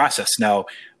my process. Now,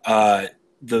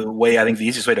 the way I think the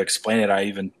easiest way to explain it, I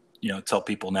even, tell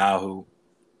people now who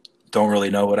don't really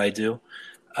know what I do.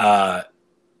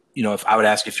 If I would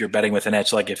ask if you're betting with an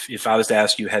edge, like if I was to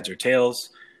ask you heads or tails,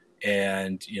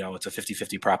 and it's a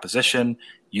 50-50 proposition,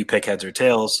 you pick heads or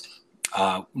tails,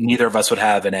 neither of us would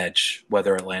have an edge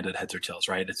whether it landed heads or tails,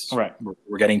 right? Right.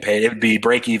 We're getting paid. It would be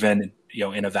break even,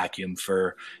 in a vacuum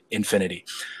for infinity.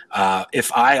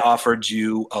 If I offered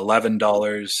you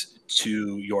 $11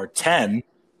 to your 10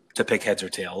 to pick heads or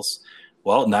tails,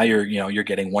 well, now you're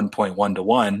getting 1.1 to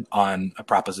 1 on a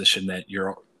proposition that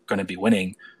you're going to be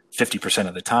winning 50%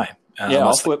 of the time.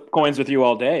 I'll flip coins with you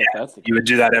all day. If that's the case. You would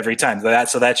do that every time.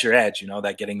 So that's your edge,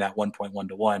 that getting that 1.1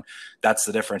 to 1, that's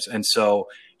the difference. And so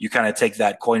you kind of take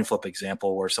that coin flip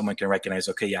example where someone can recognize,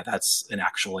 okay, yeah, that's an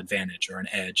actual advantage or an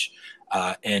edge.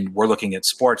 And we're looking at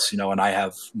sports, and I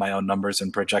have my own numbers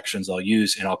and projections I'll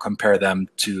use, and I'll compare them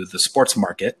to the sports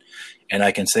market. And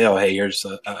I can say, oh, hey, here's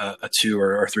a 2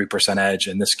 or 3% edge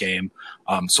in this game.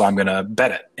 So I'm going to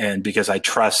bet it. And because I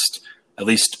trust, at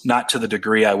least not to the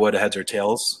degree I would heads or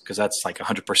tails, because that's like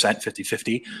 100%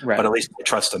 50-50, right. But at least I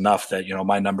trust enough that,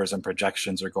 my numbers and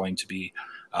projections are going to be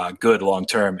good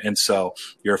long-term. And so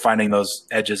you're finding those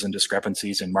edges and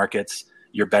discrepancies in markets.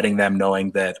 You're betting them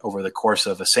knowing that over the course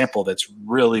of a sample that's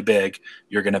really big,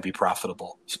 you're going to be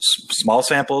profitable. Small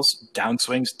samples,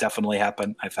 downswings definitely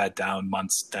happen. I've had down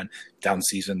months, down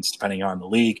seasons, depending on the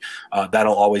league.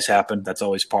 That'll always happen. That's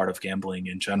always part of gambling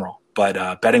in general.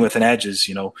 But betting with an edge is,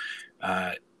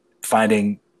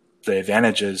 finding the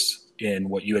advantages in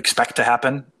what you expect to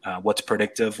happen, what's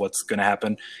predictive, what's going to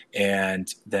happen, and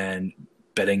then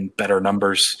betting better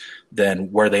numbers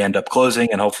than where they end up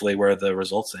closing and hopefully where the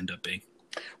results end up being.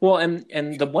 Well,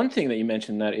 and the one thing that you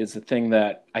mentioned that is the thing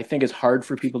that I think is hard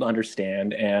for people to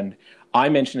understand, and I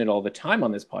mention it all the time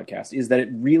on this podcast, is that it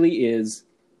really is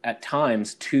at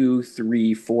times 2,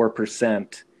 3,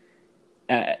 4%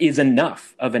 is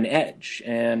enough of an edge.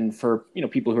 And for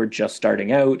people who are just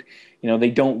starting out,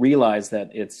 they don't realize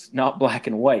that it's not black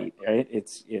and white, right?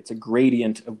 It's a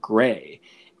gradient of gray,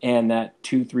 and that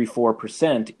 2, 3,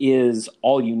 4% is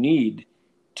all you need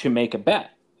to make a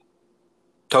bet.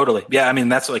 Totally. Yeah. I mean,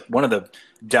 that's like one of the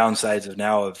downsides of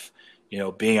now of,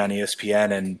 being on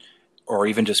ESPN or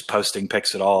even just posting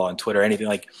picks at all on Twitter, anything.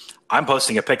 Like I'm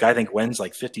posting a pick I think wins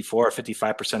like 54 or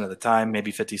 55% of the time,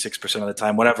 maybe 56% of the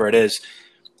time, whatever it is.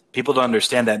 People don't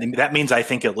understand that. That means I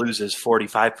think it loses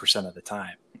 45% of the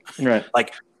time. Right.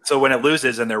 Like, so when it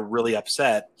loses and they're really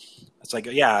upset, it's like,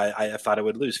 yeah, I thought it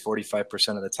would lose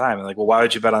 45% of the time. And like, well, why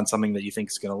would you bet on something that you think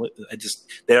is going to lose?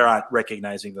 They're not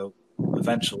recognizing the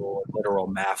eventual literal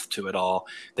math to it all,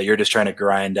 that you're just trying to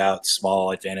grind out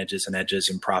small advantages and edges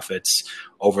and profits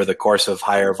over the course of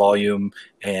higher volume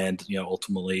and,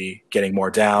 ultimately getting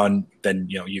more down, then,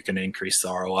 you can increase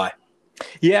the ROI.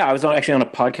 Yeah, I was actually on a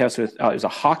podcast with, it was a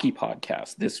hockey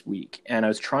podcast this week, and I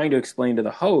was trying to explain to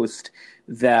the host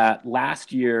that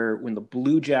last year when the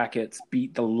Blue Jackets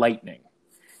beat the Lightning,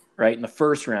 right, in the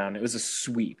first round, it was a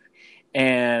sweep.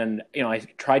 And, I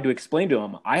tried to explain to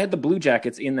him, I had the Blue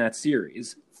Jackets in that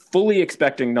series, fully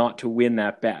expecting not to win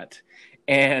that bet.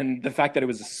 And the fact that it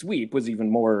was a sweep was even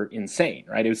more insane,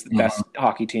 right? It was the best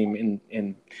hockey team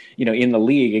in the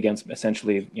league against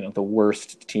essentially, the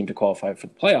worst team to qualify for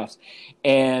the playoffs.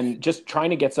 And just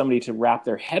trying to get somebody to wrap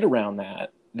their head around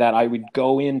that I would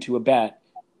go into a bet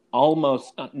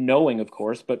almost not knowing, of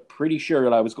course, but pretty sure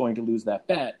that I was going to lose that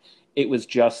bet. It was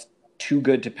just too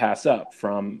good to pass up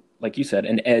from, like you said,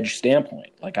 an edge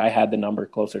standpoint. Like I had the number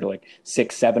closer to like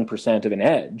 6-7% of an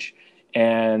edge.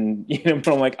 And but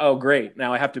I'm like, oh great,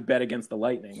 now I have to bet against the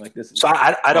Lightning. Like this is so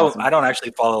I awesome. don't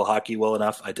actually follow hockey well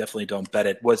enough. I definitely don't bet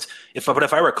it. But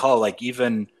if I recall, like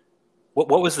even what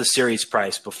was the series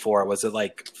price before? Was it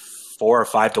like 4 or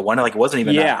 5 to 1? Like it wasn't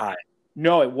even that high.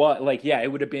 No, it was like,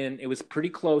 it would have been, it was pretty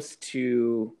close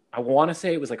to, I want to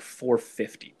say it was like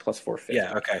 450 plus 450.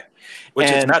 Yeah. Okay.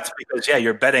 Which is nuts because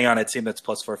you're betting on a team that's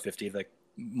plus 450. Like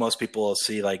most people will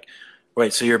see like,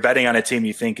 wait, so you're betting on a team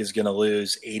you think is going to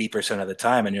lose 80% of the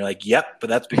time. And you're like, yep, but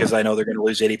that's because I know they're going to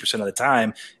lose 80% of the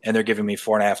time. And they're giving me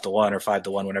 4.5 to 1 or 5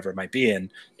 to 1, whatever it might be.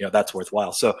 And, that's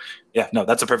worthwhile. So yeah, no,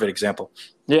 that's a perfect example.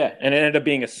 Yeah. And it ended up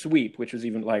being a sweep, which was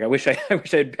even like, I wish I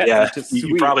had bet to sweep.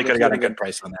 You probably could have got a good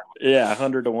price on that one. Yeah.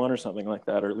 100 to 1 or something like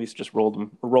that, or at least just rolled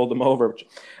them over,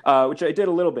 which I did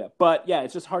a little bit, but yeah,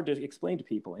 it's just hard to explain to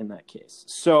people in that case.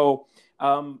 So,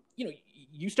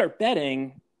 you start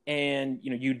betting, and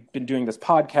you've been doing this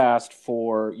podcast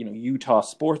for Utah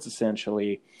sports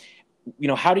essentially.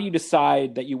 How do you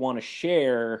decide that you want to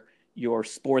share your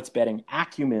sports betting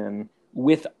acumen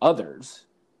with others,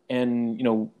 and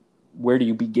where do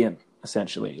you begin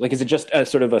essentially? Like, is it just a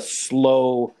sort of a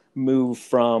slow move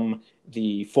from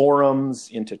the forums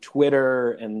into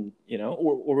Twitter, and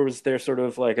or was there sort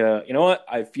of like a, what,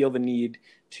 I feel the need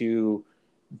to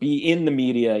be in the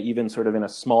media, even sort of in a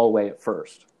small way at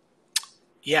first?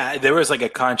 Yeah, there was like a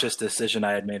conscious decision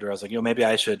I had made where I was like, maybe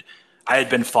I should. I had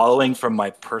been following from my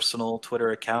personal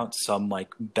Twitter account some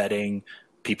like betting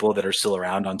people that are still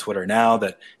around on Twitter now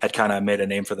that had kind of made a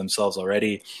name for themselves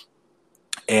already.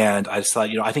 And I just thought,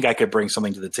 I think I could bring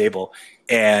something to the table.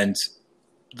 And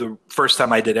the first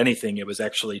time I did anything, it was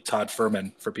actually Todd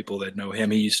Furman. For people that know him,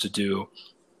 he used to do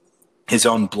his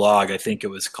own blog. I think it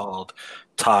was called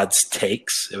Todd's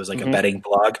Takes. It was like a betting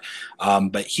blog.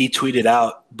 But he tweeted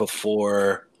out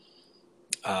before,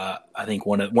 I think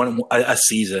a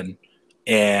season,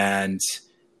 and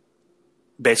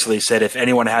basically said, if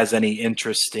anyone has any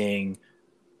interesting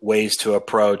ways to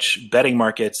approach betting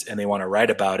markets and they want to write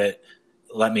about it,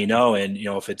 let me know. And,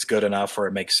 if it's good enough or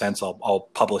it makes sense, I'll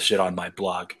publish it on my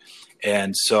blog.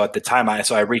 And so at the time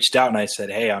I reached out and I said,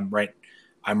 hey,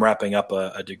 I'm wrapping up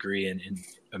a degree in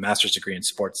a master's degree in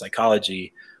sports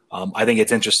psychology. I think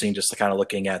it's interesting just to kind of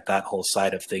looking at that whole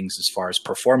side of things as far as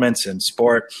performance and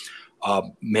sport.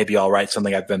 Maybe I'll write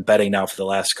something. I've been betting now for the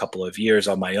last couple of years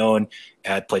on my own. I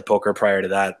had played poker prior to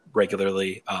that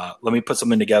regularly. Let me put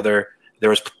something together.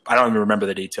 I don't even remember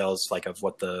the details like of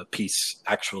what the piece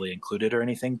actually included or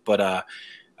anything, but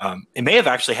it may have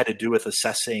actually had to do with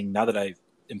assessing, now that I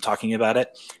am talking about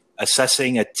it,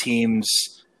 assessing a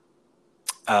team's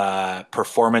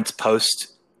performance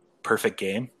post perfect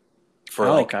game for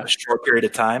a short period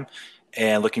of time,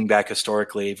 and looking back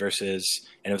historically versus,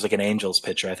 and it was like an Angels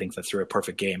pitcher, I think, that threw a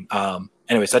perfect game.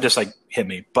 Anyways, that just like hit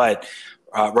me. But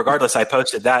regardless, I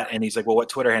posted that, and he's like, well, what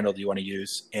Twitter handle do you want to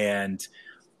use? And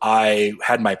I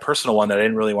had my personal one that I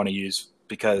didn't really want to use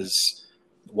because,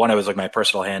 one, it was like my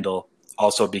personal handle.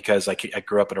 Also because I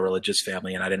grew up in a religious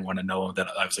family and I didn't want to know that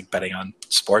I was like betting on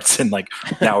sports and like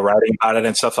now writing about it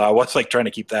and stuff. So I was like trying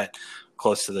to keep that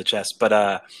close to the chest.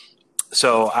 But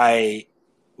so I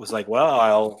was like,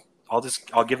 well,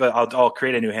 I'll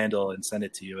create a new handle and send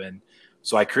it to you. And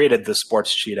so I created the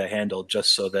Sports Cheetah handle just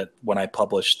so that when I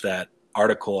published that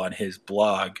article on his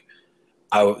blog,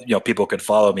 people could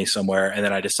follow me somewhere. And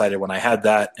then I decided when I had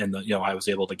that and I was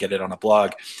able to get it on a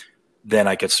blog, then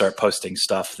I could start posting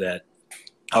stuff that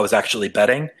I was actually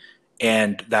betting.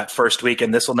 And that first week,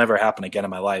 and this will never happen again in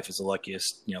my life, is the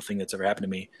luckiest thing that's ever happened to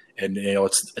me. And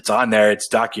it's on there, it's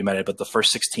documented. But the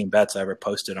first 16 bets I ever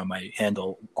posted on my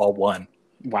handle all won.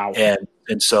 Wow! And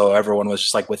so everyone was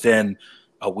just like, within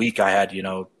a week, I had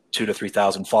 2,000 to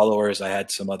 3,000 followers. I had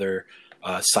some other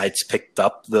sites picked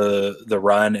up the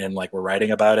run and like were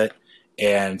writing about it.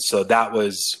 And so that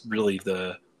was really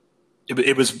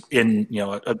it was in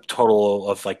a total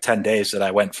of like 10 days that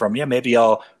I went from maybe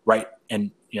I'll write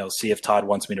and see if Todd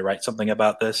wants me to write something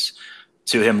about this,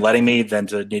 to him letting me, then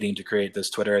to needing to create this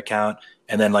Twitter account,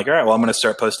 and then like, all right, well, I'm going to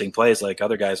start posting plays like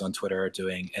other guys on Twitter are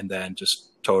doing, and then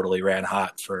just totally ran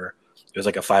hot for, it was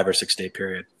like a 5 or 6 day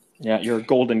period. Yeah, you're a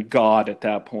golden god at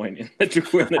that point in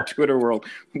the Twitter world.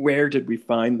 Where did we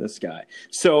find this guy?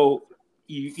 So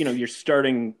you're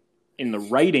starting in the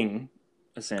writing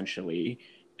essentially.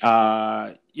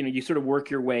 You sort of work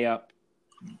your way up.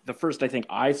 The first I think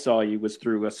I saw you was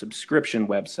through a subscription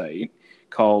website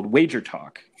called Wager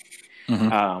Talk.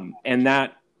 Mm-hmm. And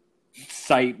that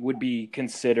site would be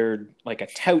considered like a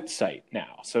tout site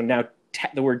now. So now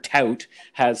the word tout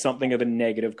has something of a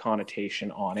negative connotation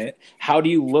on it. How do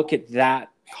you look at that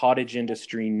cottage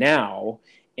industry now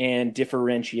and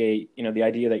differentiate, the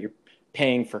idea that you're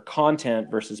paying for content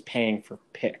versus paying for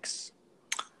picks?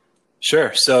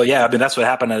 Sure. So yeah, that's what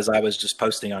happened as I was just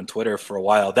posting on Twitter for a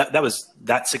while. That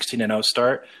 16-0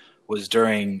 start was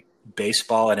during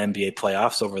baseball and NBA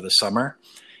playoffs over the summer.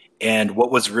 And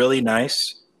what was really nice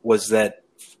was that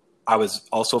I was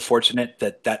also fortunate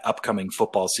that upcoming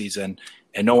football season,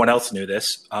 and no one else knew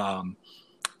this,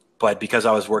 but because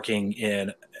I was working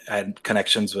and had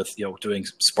connections with doing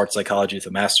sports psychology with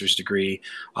a master's degree,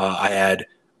 I had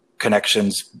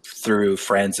connections through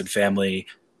friends and family,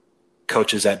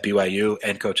 coaches at BYU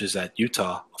and coaches at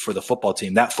Utah for the football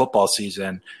team. That football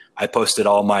season, I posted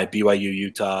all my BYU,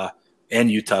 Utah,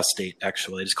 and Utah State,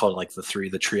 actually. I just called it like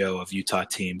the trio of Utah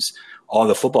teams, all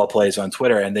the football plays on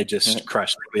Twitter, and they just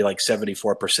crushed me like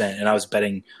 74%. And I was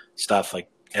betting stuff like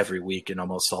every week in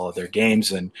almost all of their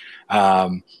games. And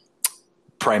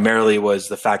primarily was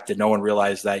the fact that no one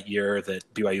realized that year that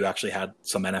BYU actually had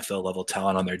some NFL level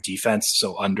talent on their defense.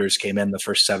 So unders came in the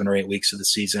first 7 or 8 weeks of the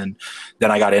season.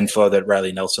 Then I got info that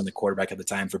Riley Nelson, the quarterback at the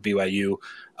time for BYU,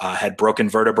 had broken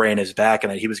vertebrae in his back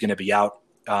and that he was going to be out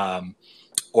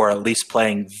or at least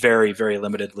playing very, very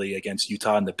limitedly against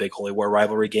Utah in the big Holy War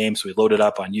rivalry game. So we loaded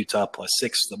up on Utah +6,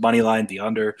 the money line, the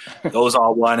under, those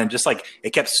all won. And just like it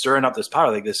kept stirring up this power,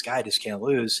 like this guy just can't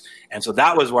lose. And so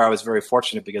that was where I was very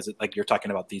fortunate because like you're talking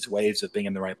about these waves of being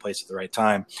in the right place at the right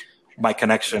time. My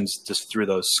connections just through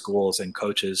those schools and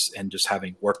coaches and just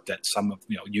having worked at some of,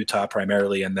 Utah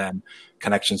primarily and then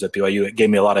connections at BYU, it gave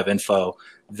me a lot of info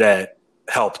that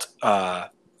helped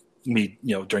me,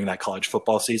 during that college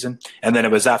football season. And then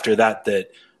it was after that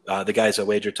the guys at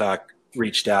Wager Talk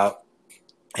reached out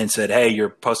and said, hey, you're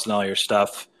posting all your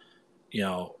stuff,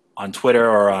 on Twitter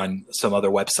or on some other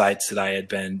websites that I had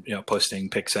been, posting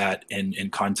pics at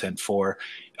and content for.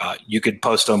 You could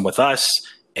post them with us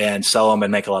and sell them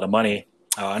and make a lot of money.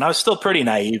 And I was still pretty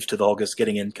naive to the whole just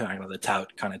getting in kind of the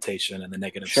tout connotation and the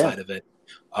negative side of it.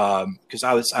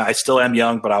 Because I still am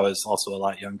young, but I was also a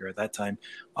lot younger at that time.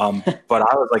 But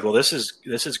I was like, well, this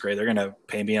is great. They're going to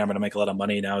pay me. And I'm going to make a lot of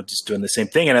money now just doing the same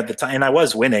thing. And at the time, and I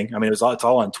was winning. I mean, it's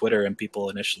all on Twitter, and people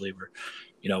initially were,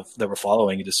 that were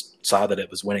following, you just saw that it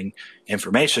was winning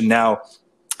information. Now,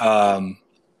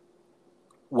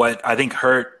 what I think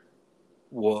hurt,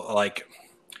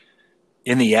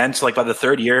 in the end, so like by the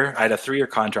third year, I had a 3-year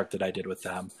contract that I did with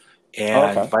them.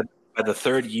 And by the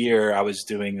third year I was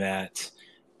doing that,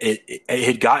 it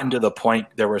had gotten to the point,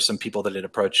 there were some people that had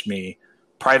approached me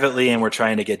privately and were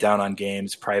trying to get down on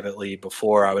games privately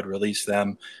before I would release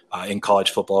them in college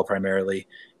football primarily.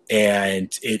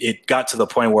 And it got to the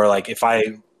point where like if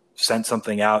I sent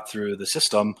something out through the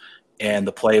system and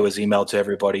the play was emailed to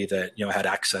everybody that, had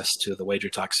access to the Wager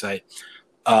Talk site,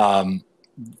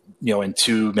 in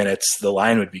 2 minutes, the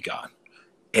line would be gone.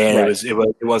 And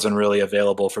it wasn't really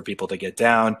available for people to get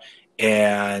down.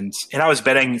 And I was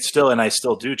betting still, and I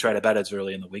still do try to bet as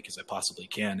early in the week as I possibly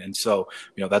can. And so,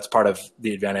 that's part of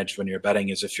the advantage when you're betting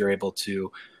is if you're able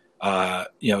to,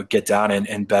 get down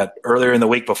and bet earlier in the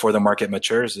week before the market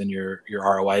matures, then your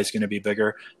ROI is going to be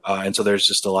bigger. And so there's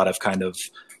just a lot of kind of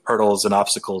hurdles and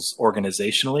obstacles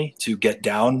organizationally to get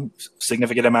down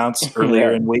significant amounts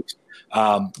earlier in weeks.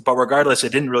 But regardless,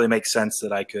 it didn't really make sense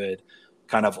that I could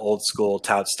kind of old school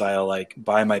tout style, like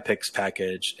buy my picks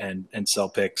package and sell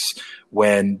picks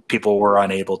when people were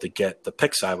unable to get the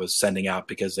picks I was sending out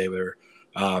because they were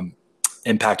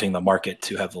impacting the market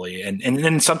too heavily. And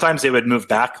then sometimes they would move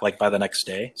back like by the next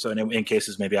day. So in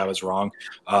cases, maybe I was wrong.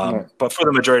 But for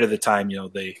the majority of the time,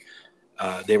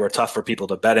 they were tough for people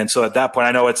to bet. And so at that point,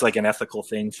 I know it's like an ethical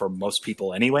thing for most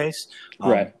people anyways.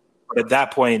 But at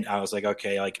that point, I was like,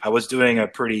 okay, like I was doing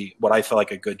what I felt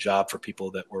like a good job for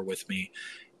people that were with me.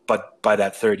 But by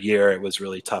that third year, it was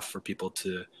really tough for people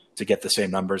to get the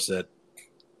same numbers that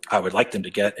I would like them to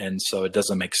get. And so it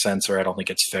doesn't make sense, or I don't think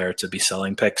it's fair to be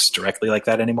selling picks directly like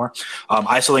that anymore.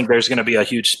 I still think there's going to be a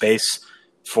huge space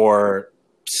for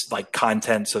like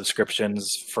content subscriptions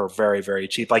for very, very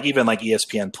cheap, like even like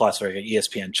ESPN Plus or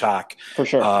ESPN Chalk. For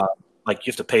sure. Like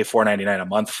you have to pay $4.99 a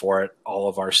month for it, all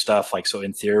of our stuff. Like, so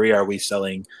in theory, are we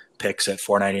selling picks at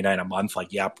 $4.99 a month?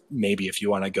 Like, yeah, maybe if you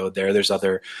want to go there, there's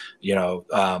other,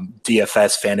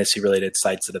 DFS fantasy related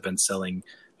sites that have been selling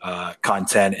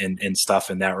content and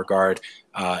stuff in that regard.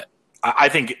 I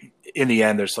think in the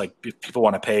end, there's like people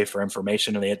want to pay for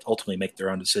information and they ultimately make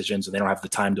their own decisions and they don't have the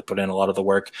time to put in a lot of the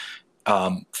work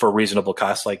for reasonable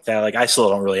costs like that. Like I still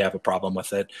don't really have a problem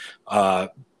with it.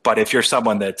 But if you're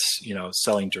someone that's,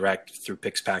 selling direct through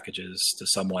picks packages to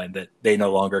someone that they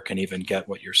no longer can even get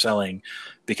what you're selling,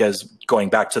 because going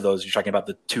back to those, you're talking about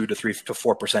the 2 to 3 to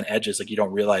 4% edges, like you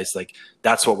don't realize like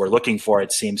that's what we're looking for.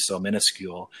 It seems so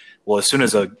minuscule. Well, as soon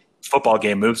as a football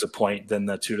game moves a point, then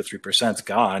the 2 to 3% is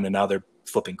gone and now they're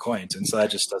flipping coins. And so that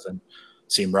just doesn't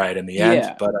seem right in the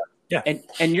end. But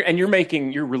And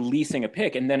you're releasing a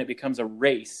pick and then it becomes a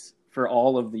race for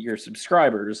all of your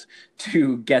subscribers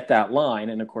to get that line.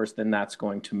 And of course, then that's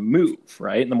going to move,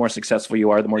 right? And the more successful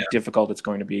you are, the more difficult it's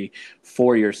going to be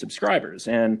for your subscribers.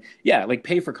 And like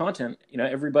pay for content,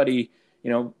 everybody,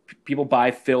 people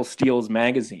buy Phil Steele's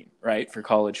magazine, right? For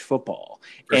college football.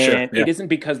 It isn't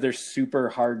because they're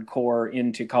super hardcore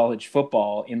into college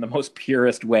football in the most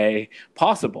purest way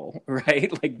possible, right?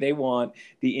 Like they want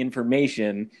the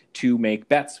information to make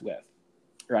bets with.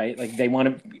 Right? Like they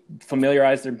want to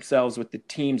familiarize themselves with the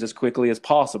teams as quickly as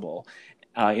possible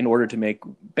in order to make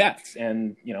bets.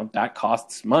 And, that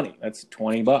costs money. That's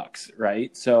 $20,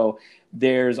 right? So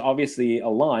there's obviously a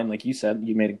line, like you said,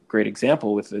 you made a great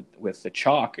example with the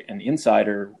Chalk and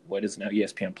Insider, what is now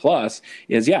ESPN Plus,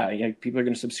 is people are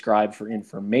going to subscribe for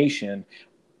information,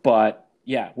 but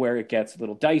where it gets a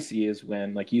little dicey is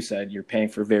when, like you said, you're paying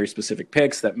for very specific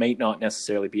picks that may not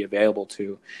necessarily be available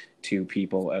to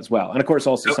people as well. And of course,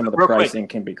 also some of the pricing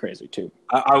can be crazy too.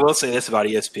 I will say this about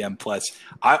ESPN Plus.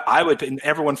 I would, and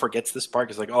everyone forgets this part,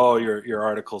 because like, oh, your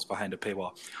article's behind a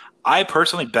paywall. I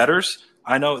personally, bettors,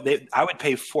 I know I would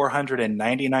pay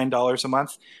 $499 a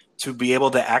month to be able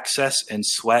to access and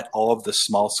sweat all of the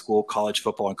small school college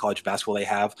football and college basketball they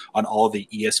have on all of the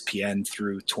ESPN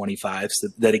through 25s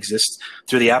that exist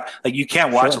through the app. Like, you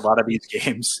can't watch a lot of these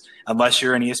games unless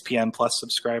you're an ESPN Plus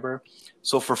subscriber.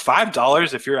 So for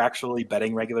 $5, if you're actually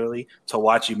betting regularly to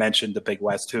watch, you mentioned the Big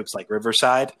West hoops like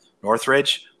Riverside,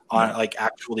 Northridge, on like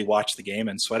actually watch the game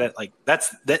and sweat it. Like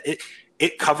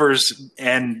it covers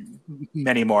and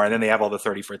many more. And then they have all the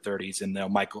 30 for 30s and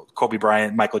Kobe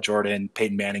Bryant, Michael Jordan,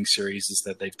 Peyton Manning series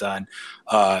that they've done.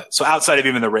 So outside of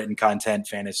even the written content,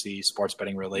 fantasy, sports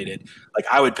betting related, like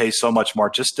I would pay so much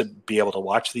more just to be able to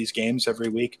watch these games every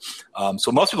week.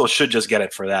 So most people should just get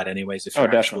it for that anyways, if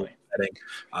you're actually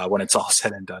betting when it's all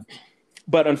said and done.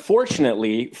 But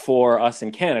unfortunately for us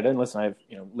in Canada, and listen, I have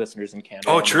listeners in Canada.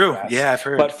 Oh, true. Yeah, I've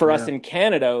heard. But for us in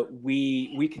Canada,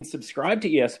 we can subscribe to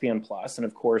ESPN Plus and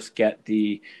of course get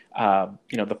the the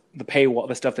paywall,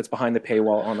 the stuff that's behind the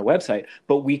paywall on the website.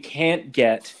 But we can't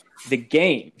get the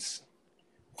games,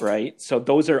 right? So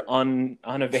those are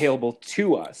unavailable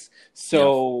to us.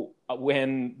 So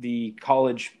when the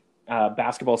college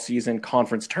basketball season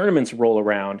conference tournaments roll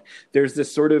around, there's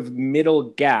this sort of middle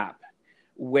gap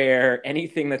where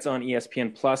anything that's on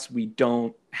ESPN Plus we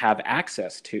don't have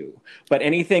access to, but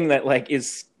anything that like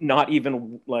is not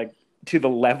even like to the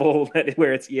level that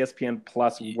where it's ESPN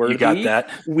Plus worthy, you got that.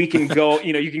 We can go,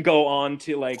 you can go on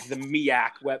to like the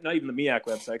MEAC not even the MEAC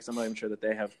website, because I'm not even sure that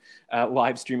they have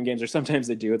live streaming games, or sometimes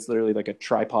they do. It's literally like a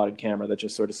tripoded camera that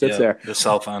just sort of sits there. The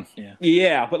cell phone.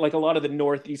 Yeah. But like a lot of the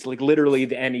Northeast, like literally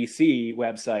the NEC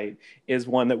website is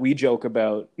one that we joke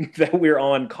about that we're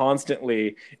on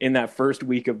constantly in that first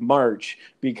week of March,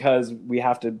 because we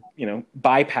have to,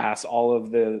 bypass all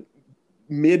of the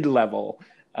mid-level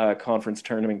conference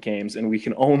tournament games, and we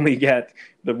can only get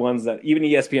the ones that even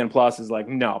ESPN Plus is like,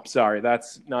 no, sorry,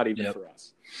 that's not even for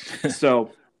us.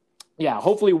 So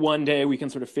hopefully one day we can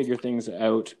sort of figure things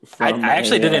out. I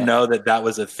actually didn't know that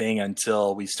was a thing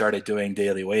until we started doing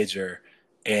Daily Wager,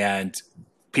 and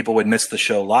people would miss the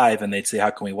show live and they'd say, how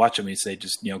can we watch them? We'd say,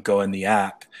 just, go in the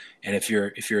app. And if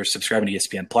you're subscribing to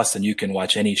ESPN Plus, then you can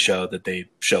watch any show that they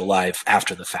show live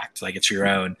after the fact. Like it's your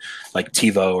own, like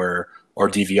TiVo or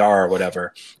DVR or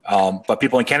whatever. But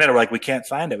people in Canada were like, we can't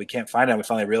find it. We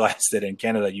finally realized that in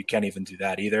Canada, you can't even do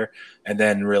that either. And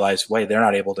then realized, wait, they're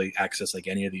not able to access like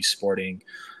any of these sporting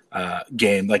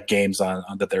games on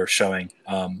that they're showing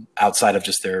outside of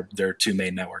just their two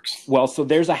main networks. Well, so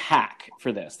there's a hack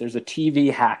for this. There's a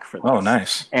TV hack for this. Oh,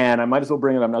 nice. And I might as well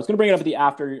bring it up. I was going to bring it up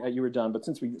after you were done, but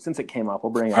since it came up,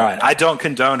 we'll bring it up. All right. I don't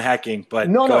condone hacking, but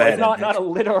no, go ahead. It's not a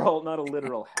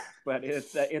literal hack, but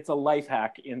it's a life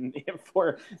hack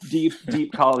for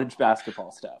deep college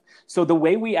basketball stuff. So the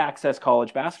way we access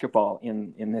college basketball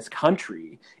in this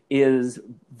country is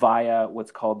via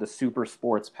what's called the Super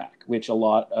Sports Pack, which a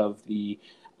lot of the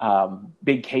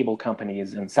big cable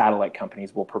companies and satellite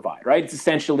companies will provide, right? It's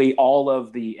essentially all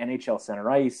of the NHL Center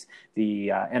Ice, the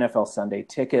NFL Sunday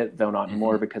Ticket, though not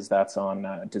anymore because that's on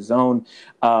DAZN.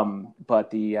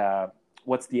 But the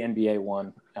what's the NBA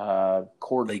one?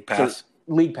 League Pass.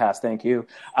 League Pass, thank you.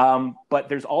 But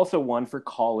there's also one for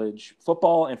college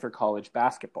football and for college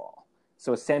basketball.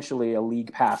 So essentially a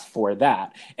league pass for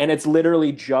that. And it's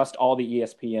literally just all the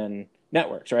ESPN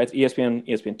networks, right? It's ESPN,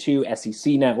 ESPN2,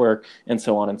 SEC network, and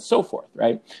so on and so forth,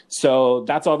 right? So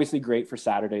that's obviously great for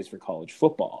Saturdays for college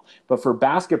football. But for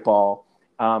basketball,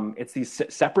 it's these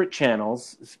separate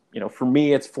channels. For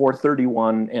me, it's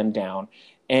 431 and down.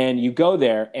 And you go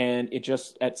there, and it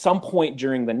just, at some point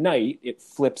during the night, it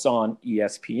flips on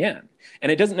ESPN.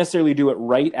 And it doesn't necessarily do it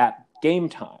right at game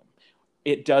time.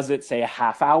 It does it, say, a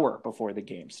half hour before the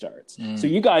game starts. So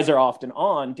you guys are often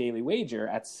on Daily Wager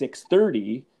at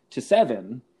 6:30 to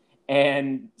 7,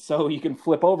 and so you can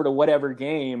flip over to whatever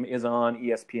game is on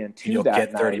ESPN2 you'll that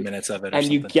get 30 night, minute of it,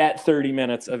 and you get 30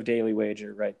 minutes of Daily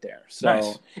Wager right there. So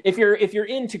nice. if you're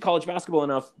into college basketball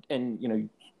enough, and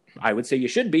I would say you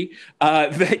should be,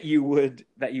 that you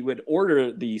would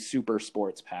order the Super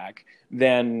Sports Pack,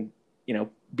 then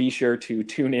be sure to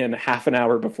tune in half an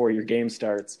hour before your game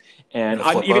starts. And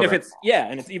even if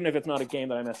it's not a game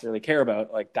that I necessarily care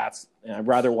about, like I'd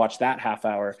rather watch that half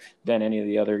hour than any of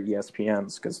the other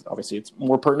ESPNs, because obviously it's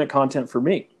more pertinent content for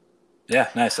me. Yeah,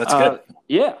 nice. That's good.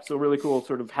 Yeah, so really cool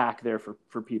sort of hack there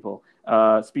for people.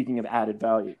 Speaking of added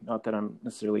value, not that I'm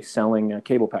necessarily selling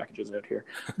cable packages out here,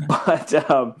 but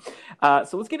so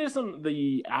let's get into some of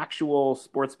the actual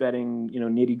sports betting,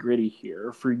 nitty gritty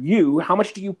here. For you, how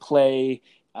much do you play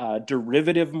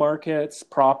derivative markets,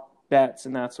 prop bets,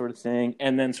 and that sort of thing?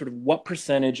 And then sort of what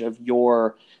percentage of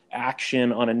your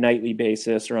action on a nightly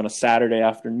basis or on a Saturday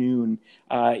afternoon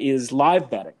is live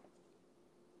betting?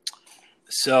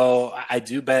 So I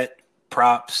do bet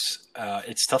props.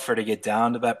 It's tougher to get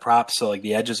down to bet props. So like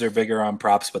the edges are bigger on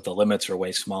props, but the limits are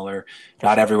way smaller.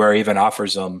 Not everywhere even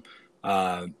offers them.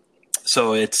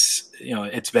 So it's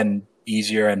been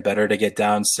easier and better to get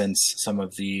down since some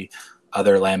of the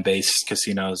other land-based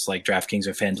casinos like DraftKings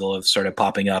or FanDuel have started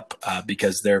popping up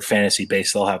because they're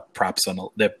fantasy-based. They'll have props on.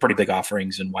 They're pretty big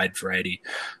offerings and wide variety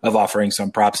of offerings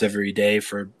on props every day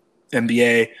for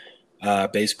NBA.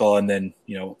 Baseball, and then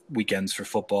weekends for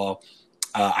football.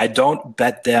 I don't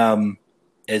bet them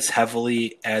as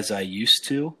heavily as I used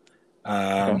to.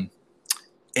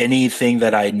 Anything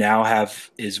that I now have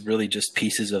is really just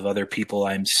pieces of other people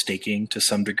I'm staking to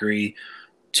some degree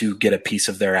to get a piece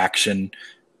of their action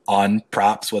on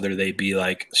props, whether they be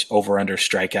like over under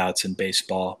strikeouts in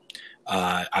baseball,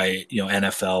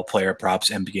 NFL player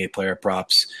props, NBA player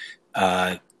props.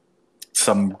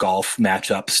 Some golf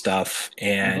matchup stuff.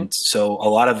 And so a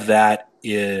lot of that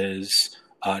is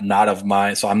not of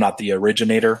mine. So I'm not the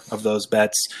originator of those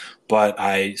bets, but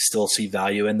I still see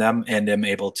value in them and am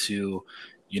able to,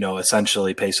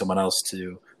 essentially pay someone else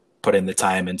to put in the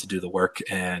time and to do the work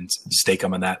and stake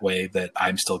them in that way that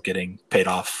I'm still getting paid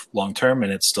off long-term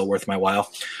and it's still worth my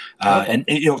while. And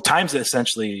time's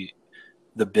essentially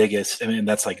the biggest. I mean,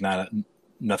 that's like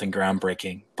nothing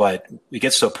groundbreaking, but it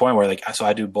gets to a point where so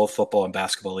I do both football and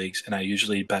basketball leagues, and I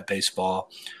usually bet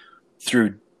baseball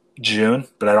through June,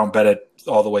 but I don't bet it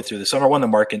all the way through the summer when the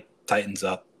market tightens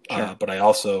up. Sure. But I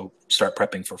also start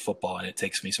prepping for football, and it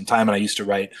takes me some time. And I used to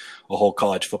write a whole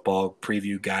college football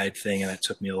preview guide thing, and it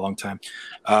took me a long time.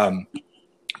 And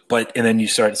then you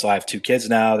start, so I have 2 kids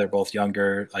now, they're both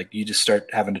younger. Like you just start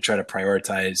having to try to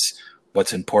prioritize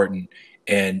what's important.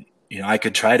 And, I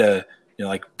could try to,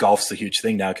 like golf's the huge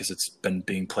thing now because it's been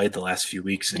being played the last few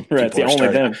weeks. And right, the only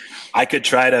thing. I could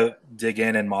try to dig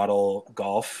in and model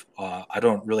golf. I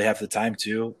don't really have the time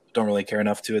to. Don't really care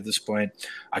enough to at this point.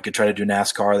 I could try to do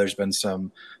NASCAR. There's been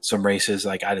some races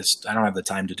like I don't have the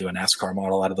time to do a NASCAR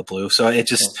model out of the blue. So it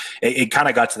just it kind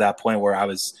of got to that point where I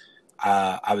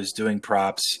was doing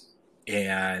props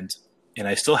and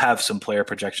I still have some player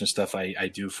projection stuff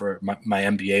I do for my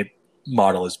NBA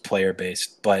model is player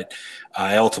based, but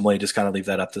I ultimately just kind of leave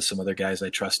that up to some other guys I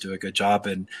trust do a good job.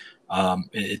 And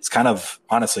it's kind of,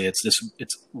 honestly, it's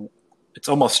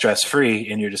almost stress free,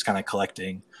 and you're just kind of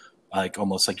collecting, like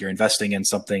almost like you're investing in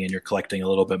something and you're collecting a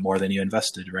little bit more than you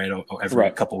invested, right?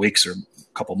 Every couple weeks or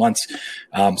couple months.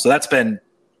 So that's been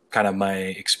kind of my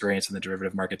experience in the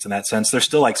derivative markets in that sense. There's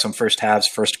still like some first halves,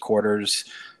 first quarters,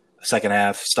 second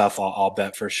half stuff I'll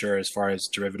bet for sure as far as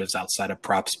derivatives outside of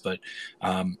props, but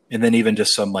and then even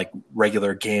just some like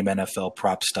regular game NFL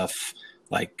prop stuff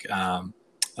like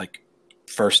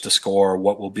first to score,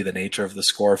 what will be the nature of the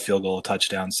score, field goal,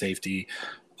 touchdown, safety,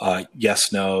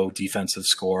 yes, no, defensive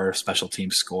score, special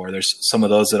team score. There's some of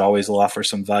those that always will offer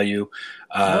some value.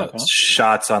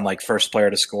 Shots on like first player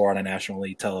to score on a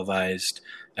nationally televised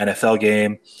NFL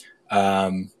game.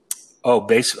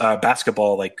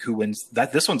 Basketball, like who wins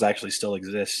that? This one's actually still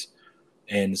exists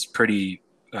and it's pretty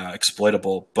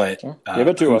exploitable, but give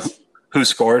it to us. Who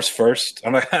scores first?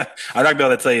 I'm not gonna be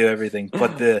able to tell you everything,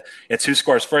 but it's who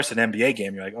scores first in an NBA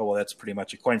game. You're like, oh, well, that's pretty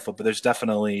much a coin flip, but there's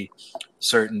definitely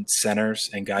certain centers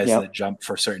and guys that jump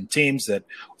for certain teams that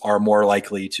are more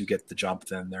likely to get the jump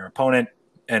than their opponent,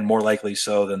 and more likely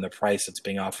so than the price that's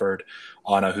being offered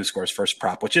on a who scores first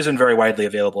prop, which isn't very widely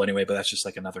available anyway, but that's just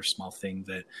like another small thing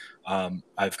that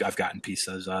I've gotten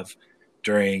pieces of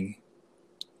during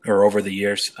or over the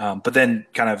years. But then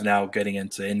kind of now getting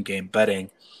into in-game betting,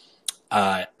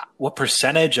 what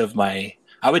percentage of I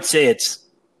would say it's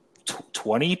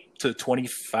 20 to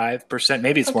 25%.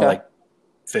 Maybe it's more like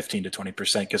 15 to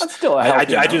 20% because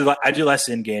I do less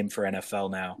in-game for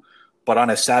NFL now. But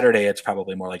on a Saturday, it's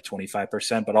probably more like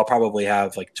 25%. But I'll probably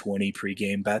have like 20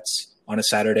 pregame bets on a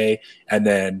Saturday, and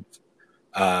then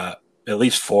at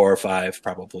least 4 or 5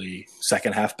 probably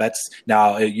second half bets.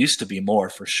 Now, it used to be more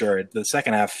for sure. The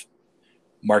second half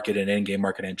market and in-game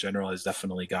market in general has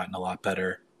definitely gotten a lot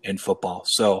better in football.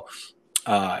 So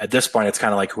at this point, it's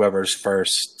kind of like whoever's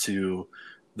first to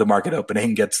the market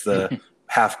opening gets the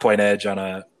half point edge on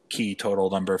a key total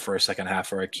number for a second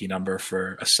half or a key number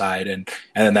for a side, and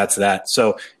then that's that.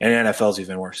 So, and NFL is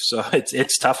even worse. So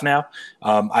it's tough now.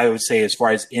 I would say as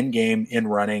far as in game, in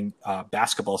running,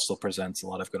 basketball still presents a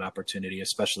lot of good opportunity,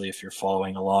 especially if you're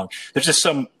following along.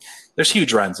 There's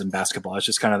huge runs in basketball. It's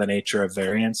just kind of the nature of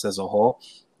variance as a whole.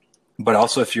 But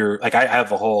also if you're like, I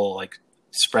have a whole like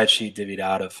spreadsheet divvied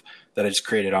out of that I just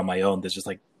created on my own. There's just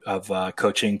like of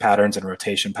coaching patterns and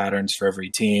rotation patterns for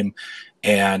every team,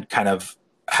 and kind of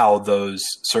how those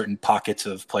certain pockets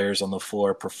of players on the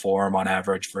floor perform on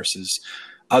average versus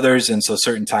others. And so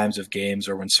certain times of games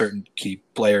or when certain key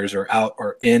players are out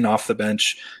or in off the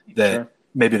bench that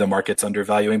maybe the market's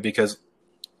undervaluing, because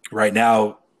right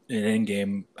now an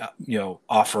in-game,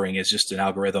 offering is just an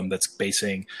algorithm that's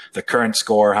basing the current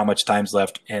score, how much time's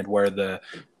left, and where the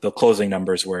closing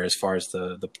numbers were as far as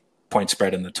the point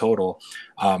spread and the total.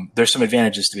 There's some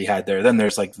advantages to be had there. Then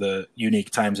there's like the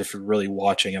unique times if you're really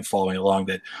watching and following along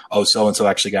that, so-and-so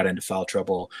actually got into foul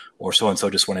trouble, or so-and-so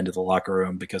just went into the locker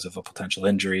room because of a potential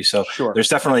injury. So There's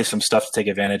definitely some stuff to take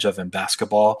advantage of in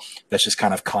basketball that's just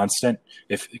kind of constant.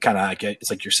 If kind of like it's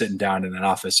like you're sitting down in an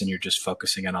office and you're just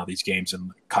focusing on all these games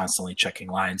and constantly checking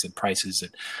lines and prices at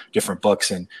different books.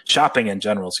 And shopping in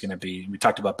general is going to be, we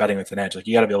talked about betting with an edge. Like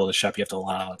you got to be able to shop. You have to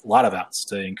allow a lot of outs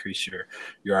to increase your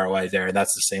ROI there. And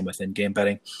that's the same with in-game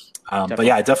betting. But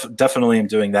yeah, I definitely am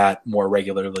doing that more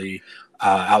regularly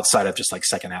outside of just like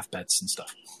second half bets and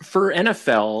stuff. For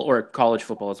NFL or college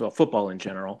football as well, football in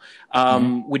general,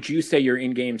 would you say your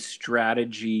in-game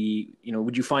strategy,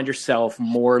 would you find yourself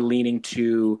more leaning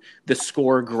to the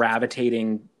score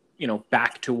gravitating,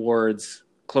 back towards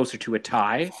closer to a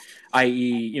tie,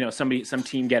 i.e., some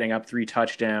team getting up 3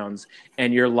 touchdowns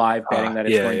and you're live betting that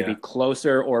it's going to be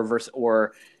closer,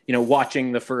 or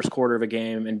watching the first quarter of a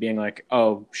game and being like,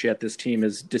 oh shit, this team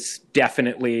is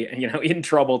definitely, in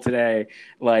trouble today.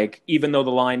 Like, even though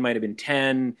the line might've been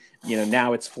 10,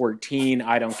 now it's 14.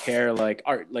 I don't care. Like,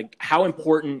 how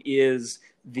important is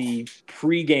the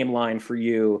pregame line for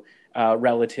you,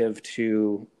 relative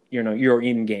to, your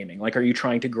in-gaming? Like, are you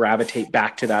trying to gravitate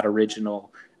back to that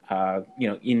original,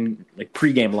 in like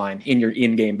pregame line in your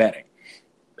in-game betting?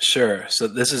 Sure. So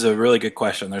this is a really good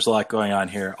question. There's a lot going on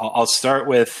here. I'll start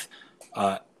with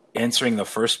answering the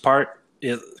first part.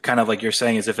 Kind of like you're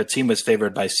saying, is if a team was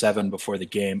favored by 7 before the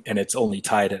game and it's only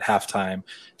tied at halftime,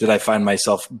 did I find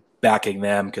myself backing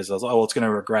them because I was like, it's going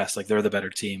to regress. Like they're the better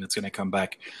team. It's going to come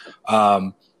back.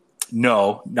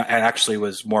 No, it actually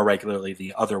was more regularly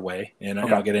the other way. And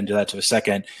I'll get into that to a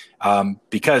second.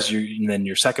 Because then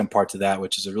your second part to that,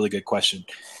 which is a really good question,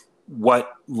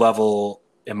 what level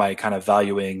am I kind of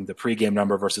valuing the pregame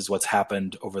number versus what's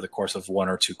happened over the course of 1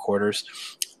 or 2 quarters?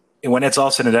 And when it's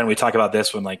all said and done, we talk about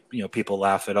this when people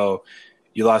laugh at,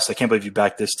 you lost. I can't believe you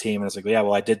backed this team. And it's like,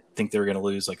 I did think they were going to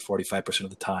lose like 45% of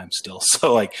the time still.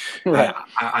 So I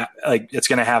it's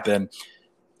going to happen.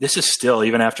 This is still,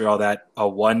 even after all that, a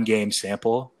 1-game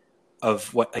sample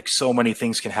of what, like so many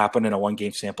things can happen in a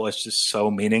 1-game sample. It's just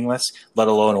so meaningless, let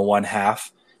alone a 1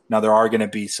 half. Now there are going to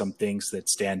be some things that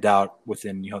stand out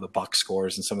within the box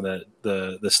scores and some of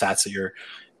the stats that you're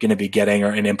going to be getting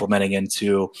and implementing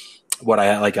into what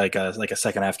I like a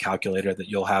second half calculator that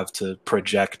you'll have to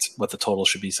project what the total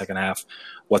should be second half,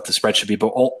 what the spread should be.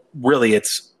 But really,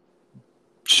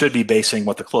 should be basing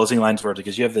what the closing lines were,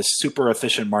 because you have this super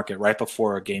efficient market right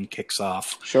before a game kicks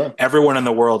off. Sure. Everyone in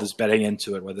the world is betting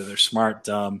into it, whether they're smart,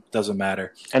 dumb, doesn't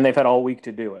matter. And they've had all week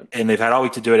to do it. And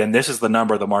this is the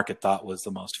number the market thought was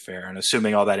the most fair. And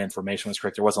assuming all that information was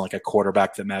correct, there wasn't like a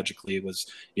quarterback that magically was,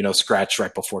 scratched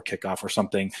right before kickoff or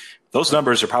something. Those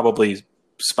numbers are probably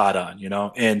spot on,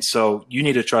 and so you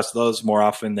need to trust those more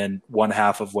often than 1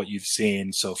 half of what you've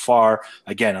seen so far,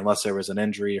 again, unless there was an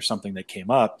injury or something that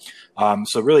came up.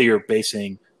 So really you're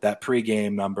basing that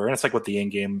pregame number, and it's like what the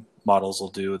in-game models will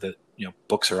do that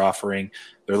books are offering.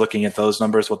 They're looking at those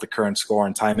numbers, what the current score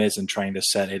and time is, and trying to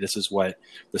set, hey, this is what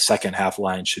the second half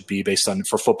line should be based on.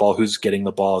 For football, who's getting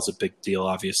the ball is a big deal,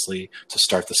 obviously, to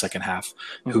start the second half,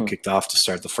 who kicked off to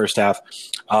start the first half.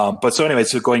 But so anyway,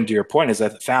 so going to your point is I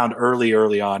found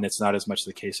early on, it's not as much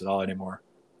the case at all anymore.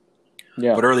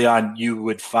 Yeah. But early on, you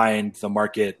would find the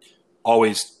market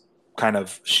always kind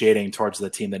of shading towards the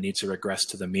team that needs to regress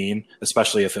to the mean,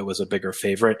 especially if it was a bigger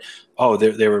favorite.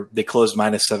 They closed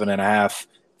 -7.5.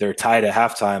 They're tied at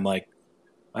halftime. Like,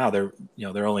 wow, they're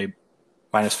only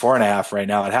 -4.5 right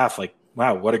now at half. Like,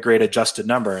 wow, what a great adjusted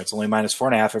number. It's only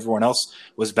 -4.5. Everyone else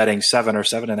was betting 7 or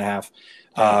 7.5.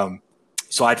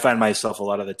 So I'd find myself a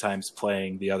lot of the times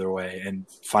playing the other way and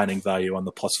finding value on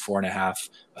the +4.5,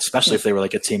 especially if they were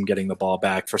like a team getting the ball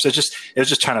back. First, it was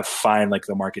just trying to find like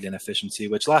the market inefficiency,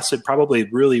 which lasted probably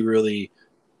really, really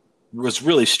was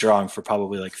really strong for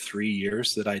probably like 3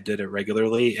 years that I did it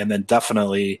regularly. And then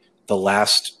definitely the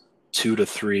last 2 to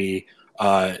 3,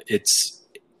 it's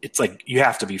like you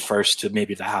have to be first to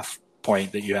maybe the half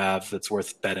point that you have that's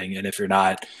worth betting. And if you're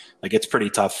not, like, it's pretty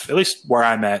tough, at least where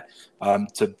I'm at,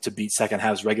 to beat second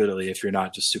halves regularly if you're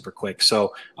not just super quick.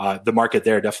 So the market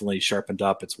there definitely sharpened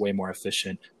up. It's way more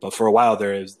efficient. But for a while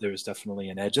there was definitely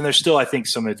an edge. And there's still, I think,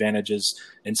 some advantages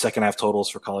in second half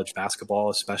totals for college basketball,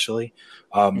 especially.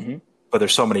 But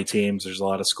there's so many teams. There's a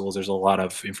lot of schools. There's a lot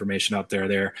of information out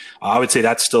there. I would say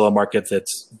that's still a market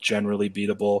that's generally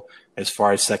beatable as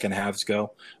far as second halves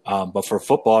go. But for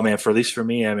football, man, at least for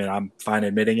me, I mean, I'm fine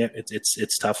admitting it.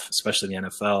 It's tough, especially in the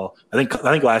NFL. I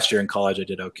think last year in college I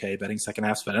did okay betting second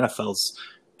halves, but NFL's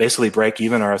basically break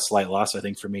even or a slight loss, I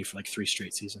think, for me for like 3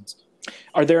 straight seasons.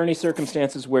 Are there any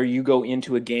circumstances where you go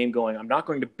into a game going, I'm not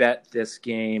going to bet this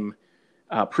game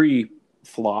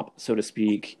pre-flop, so to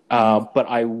speak, but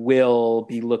I will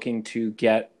be looking to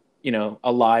get,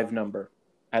 a live number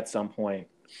at some point?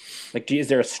 Like, is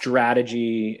there a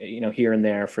strategy, here and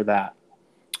there for that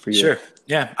for you? Sure.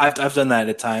 Yeah. I've done that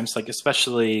at times, like,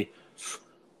 especially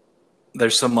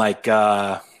there's some like,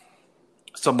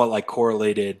 somewhat like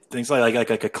correlated things like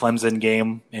a Clemson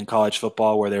game in college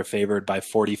football where they're favored by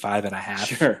 45.5.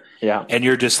 Sure. Yeah. And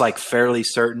you're just like fairly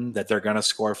certain that they're going to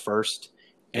score first.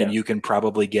 And you can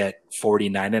probably get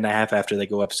 49.5 after they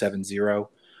go up 7-0.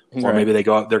 Or maybe they're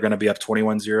going to be up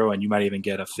 21-0 and you might even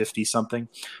get a 50 something.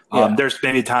 There's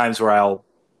many times where I'll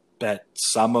bet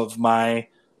some of my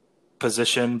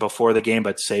position before the game,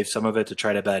 but save some of it to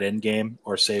try to bet in game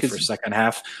or save for second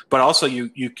half. But also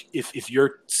if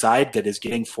your side that is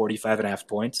getting 45.5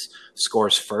 points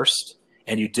scores first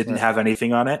and you didn't have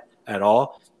anything on it at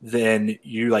all, then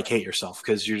you like hate yourself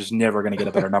because you're just never going to get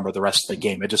a better number the rest of the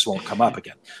game. It just won't come up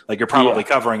again. Like you're probably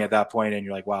covering at that point and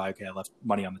you're like, wow, okay, I left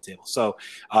money on the table. So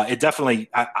it definitely,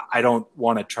 I don't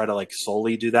want to try to like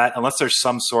solely do that unless there's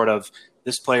some sort of,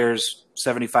 this player's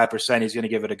 75%, he's going to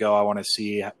give it a go. I want to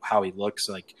see how he looks,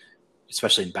 like,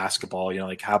 especially in basketball,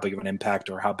 like how big of an impact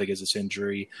or how big is this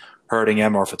injury hurting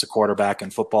him, or if it's a quarterback in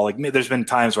football. Like there's been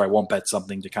times where I won't bet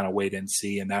something to kind of wait and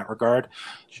see in that regard.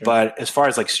 Sure. But as far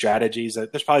as like strategies,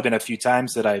 there's probably been a few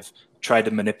times that I've tried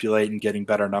to manipulate and getting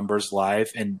better numbers live.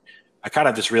 And I kind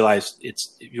of just realized if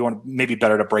you want, maybe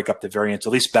better to break up the variance,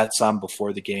 at least bet some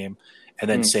before the game and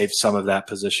then save some of that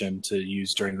position to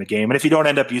use during the game. And if you don't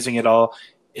end up using it all,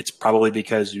 it's probably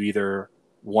because you either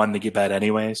won the bet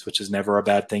anyways, which is never a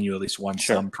bad thing. You at least won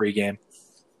some pregame.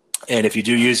 And if you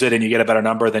do use it and you get a better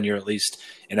number, then you're at least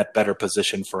in a better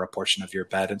position for a portion of your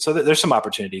bet. And so there's some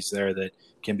opportunities there that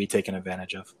can be taken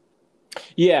advantage of.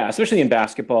 Yeah, especially in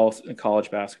basketball, in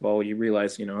college basketball, you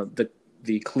realize,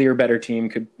 the clear better team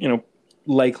could,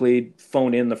 likely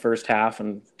phone in the first half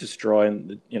and destroy,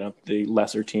 the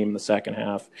lesser team in the second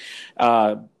half.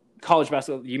 College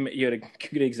basketball, you had a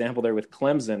good example there with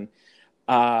Clemson.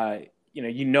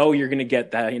 You're going to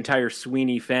get that entire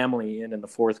Sweeney family in the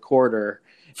fourth quarter.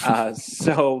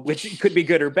 Which could be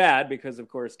good or bad because, of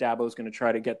course, Dabo's going to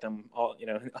try to get them all,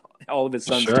 all of his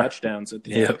son's touchdowns at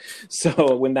the end.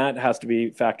 So when that has to be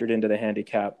factored into the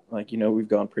handicap, we've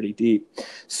gone pretty deep.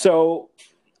 So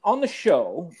on the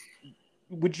show,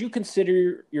 would you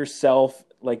consider yourself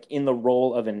like in the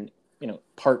role of an,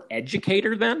 part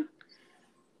educator then?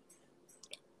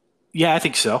 Yeah, I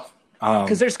think so.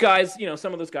 Because there's guys,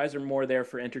 some of those guys are more there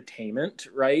for entertainment,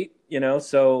 right?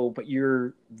 But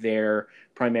you're there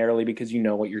primarily because you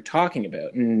know what you're talking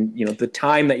about. And, the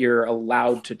time that you're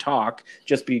allowed to talk,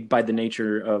 just by the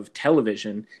nature of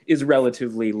television, is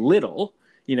relatively little.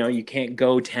 You can't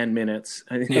go 10 minutes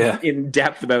in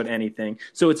depth about anything.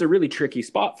 So it's a really tricky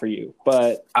spot for you.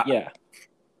 But,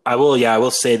 I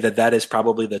will say that is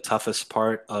probably the toughest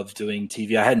part of doing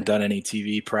TV. I hadn't done any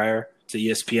TV prior to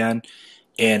ESPN.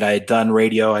 And I had done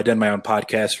radio. I done my own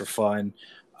podcast for fun.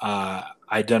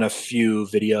 I'd done a few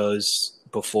videos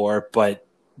before, but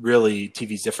really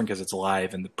TV's different because it's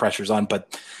live and the pressure's on.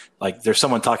 But like there's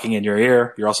someone talking in your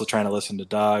ear. You're also trying to listen to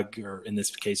Doug, or in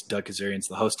this case, Doug Kazarian's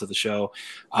the host of the show.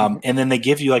 And then they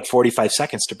give you like 45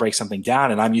 seconds to break something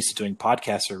down. And I'm used to doing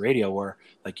podcasts or radio where,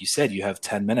 like you said, you have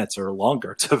 10 minutes or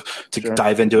longer to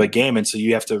dive into a game. And so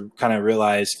you have to kind of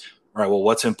realize, all right, well,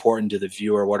 what's important to the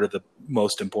viewer? What are the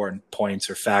most important points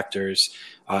or factors?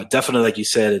 Definitely, like you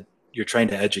said, you're trying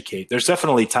to educate. There's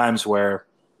definitely times where,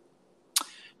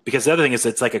 because the other thing is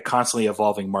it's like a constantly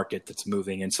evolving market that's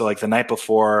moving. And so like the night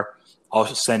before, I'll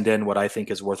send in what I think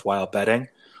is worthwhile betting.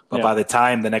 But by the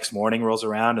time the next morning rolls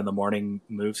around and the morning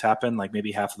moves happen, like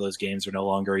maybe half of those games are no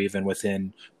longer even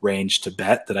within range to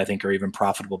bet that I think are even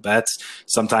profitable bets.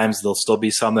 Sometimes there'll still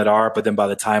be some that are, but then by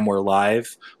the time we're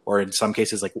live, or in some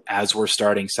cases, like as we're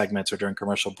starting segments or during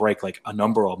commercial break, like a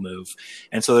number will move.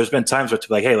 And so there's been times where it's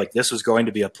like, hey, like this was going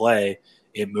to be a play.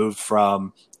 It moved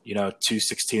from,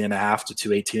 216.5 to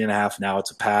 218.5. Now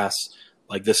it's a pass.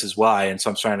 Like this is why. And so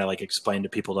I'm trying to like explain to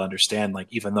people to understand, like,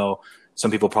 even though some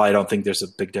people probably don't think there's a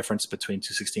big difference between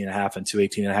 216.5 and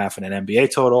 218.5 in an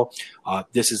NBA total.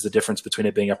 This is the difference between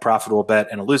it being a profitable bet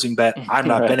and a losing bet. I'm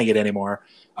not betting it anymore.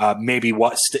 Maybe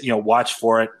watch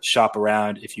for it, shop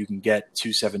around. If you can get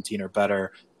 217 or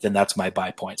better, then that's my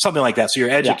buy point. Something like that. So you're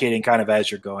educating kind of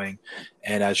as you're going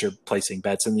and as you're placing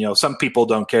bets. And, some people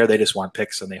don't care. They just want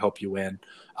picks and they hope you win.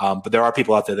 But there are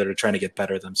people out there that are trying to get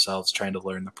better themselves, trying to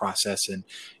learn the process and,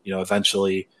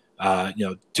 eventually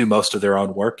do most of their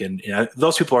own work. And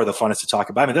those people are the funnest to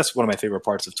talk about. I mean, that's one of my favorite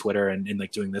parts of Twitter and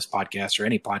like doing this podcast or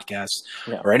any podcast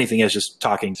or anything, is just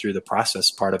talking through the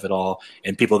process part of it all.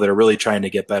 And people that are really trying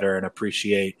to get better and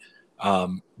appreciate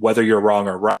whether you're wrong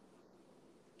or right,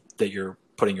 that you're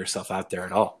putting yourself out there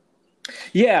at all.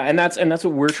 Yeah, and that's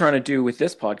what we're trying to do with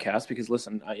this podcast, because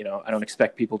listen, I don't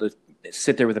expect people to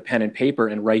sit there with a pen and paper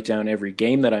and write down every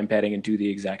game that I'm betting and do the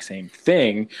exact same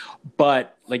thing.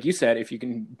 But like you said, if you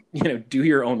can, do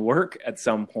your own work at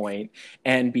some point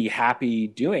and be happy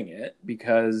doing it,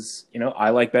 because, I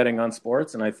like betting on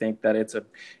sports, and I think that it's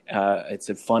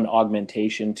a fun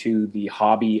augmentation to the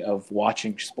hobby of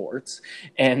watching sports.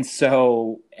 And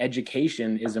so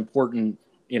education is important,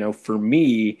 for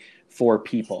me, for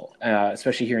people,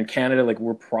 especially here in Canada. Like,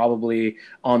 we're probably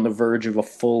on the verge of a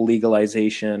full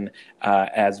legalization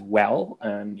as well.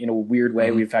 And in a weird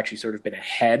way, we've actually sort of been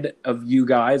ahead of you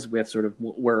guys with sort of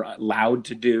what we're allowed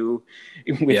to do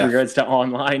with regards to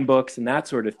online books and that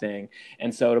sort of thing.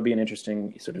 And so it'll be an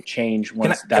interesting sort of change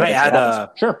once Can I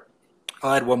add Sure.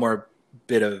 I'll add one more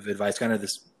bit of advice. Kind of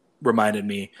this reminded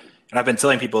me, and I've been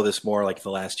telling people this more like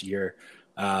the last year,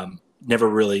 never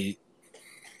really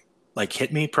like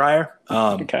hit me prior.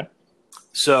 Okay.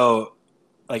 So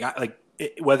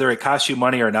whether it costs you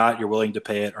money or not, you're willing to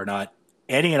pay it or not,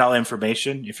 any and all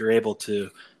information, if you're able to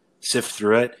sift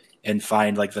through it and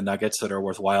find like the nuggets that are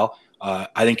worthwhile,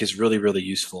 I think is really, really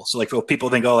useful. So like, people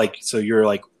think, so you're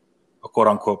like a quote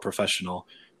unquote professional,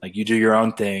 like you do your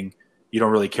own thing, you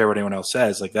don't really care what anyone else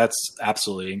says. Like, that's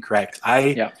absolutely incorrect.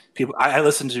 I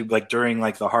listen to, like, during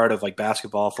like the heart of like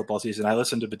basketball, football season, I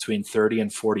listen to between 30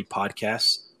 and 40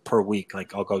 podcasts per week.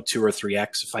 Like, I'll go 2 or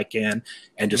 3x if I can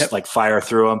and just like fire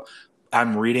through them.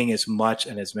 I'm reading as much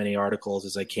and as many articles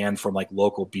as I can from like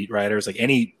local beat writers, like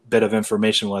any bit of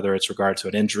information, whether it's regard to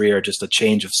an injury or just a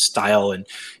change of style and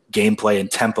gameplay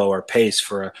and tempo or pace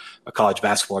for a college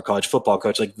basketball or college football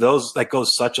coach. Like, those, that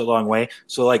goes such a long way.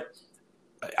 So like,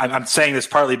 I'm saying this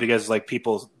partly because like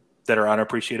people that are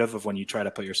unappreciative of when you try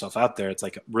to put yourself out there, it's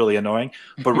like really annoying,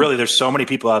 but really there's so many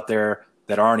people out there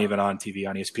that aren't even on TV,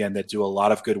 on ESPN, that do a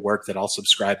lot of good work, that I'll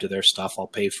subscribe to their stuff. I'll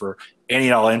pay for any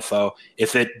and all info.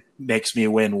 If it makes me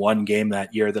win one game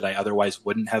that year that I otherwise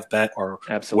wouldn't have bet or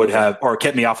would have, or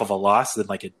kept me off of a loss, then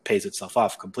like it pays itself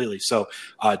off completely. So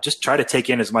just try to take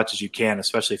in as much as you can,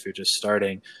 especially if you're just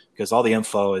starting, because all the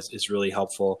info is really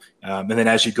helpful. And then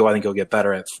as you go, I think you'll get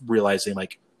better at realizing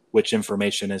like which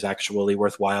information is actually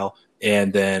worthwhile,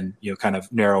 and then, kind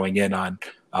of narrowing in on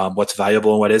what's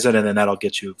valuable and what isn't, and then that'll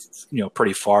get you,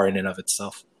 pretty far in and of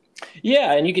itself.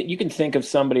 Yeah, and you can think of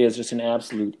somebody as just an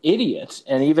absolute idiot,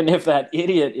 and even if that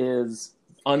idiot is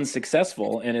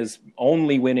unsuccessful and is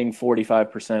only winning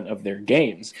 45% of their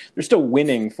games, they're still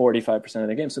winning 45% of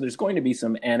their games. So there's going to be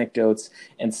some anecdotes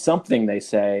and something they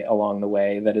say along the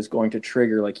way that is going to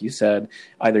trigger, like you said,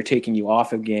 either taking you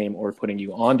off a game or putting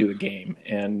you onto a game.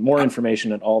 And more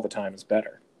information at all the time is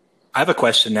better. I have a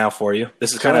question now for you.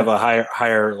 This is kind of a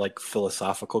higher like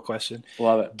philosophical question.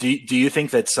 Love it. Do you think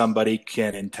that somebody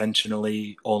can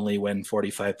intentionally only win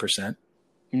 45%?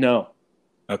 No.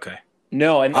 Okay.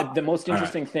 No, and the most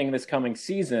interesting thing this coming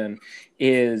season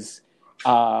is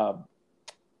the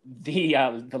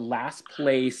last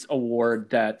place award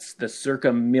that's the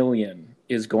Circa Million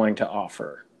is going to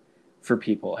offer for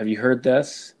people. Have you heard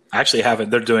this? I actually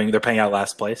haven't. They're paying out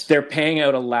last place. They're paying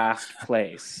out a last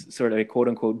place, sort of a quote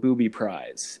unquote booby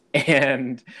prize.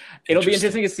 And it'll be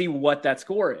interesting to see what that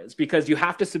score is, because you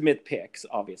have to submit picks,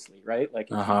 obviously, right? Like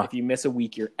if you miss a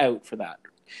week, you're out for that.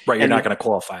 Right, you're not going to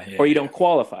qualify. Or you don't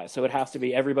qualify. So it has to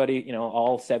be everybody,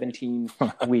 all 17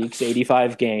 weeks,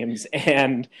 85 games.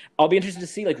 And I'll be interested to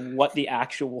see like what the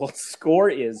actual score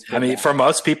is. I mean, for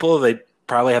most people, they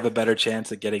probably have a better chance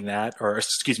at getting that, or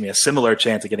excuse me, a similar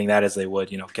chance at getting that as they would,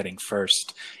 getting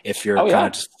first. If you're kind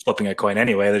of just flipping a coin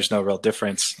anyway, there's no real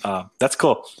difference. That's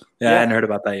cool. Yeah, I hadn't heard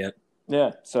about that yet.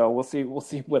 Yeah, so we'll see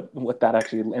what that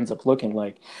actually ends up looking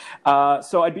like.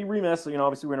 So I'd be remiss,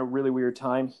 obviously we're in a really weird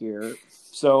time here.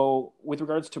 So with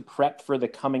regards to prep for the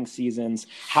coming seasons,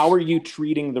 how are you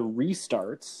treating the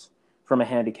restarts from a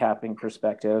handicapping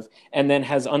perspective? And then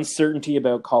has uncertainty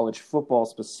about college football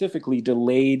specifically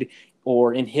delayed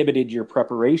or inhibited your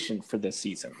preparation for this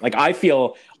season? Like, I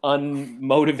feel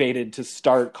unmotivated to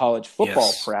start college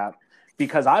football prep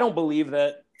because I don't believe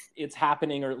that it's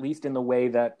happening, or at least in the way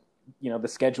that the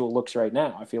schedule looks right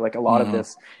now. I feel like a lot of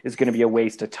this is going to be a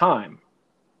waste of time.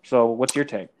 So what's your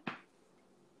take?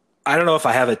 I don't know if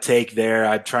I have a take there.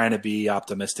 I'm trying to be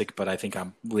optimistic, but I think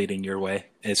I'm leading your way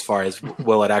as far as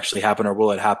will it actually happen, or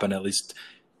will it happen at least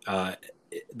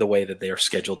the way that they are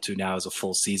scheduled to now as a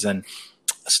full season,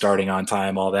 starting on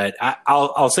time, all that.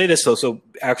 I'll say this though. So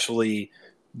actually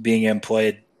being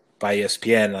employed by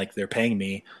ESPN, like they're paying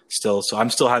me still. So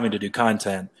I'm still having to do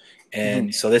content.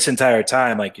 And so this entire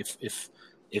time, like if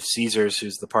Caesars,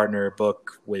 who's the partner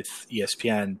book with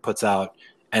ESPN, puts out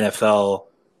NFL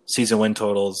season win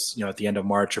totals, at the end of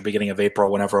March or beginning of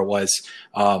April, whenever it was,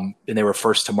 and they were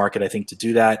first to market, I think, to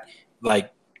do that,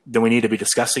 like, then we need to be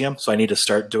discussing them. So I need to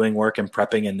start doing work and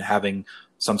prepping and having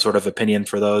some sort of opinion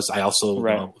for those. I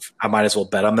also, I might as well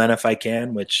bet them then if I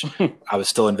can, which I was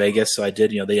still in Vegas. So I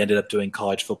did, they ended up doing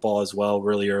college football as well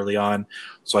really early on.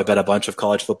 So I bet a bunch of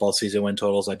college football season win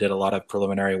totals. I did a lot of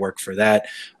preliminary work for that.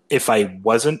 If I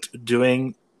wasn't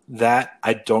doing that,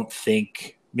 I don't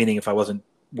think, meaning if I wasn't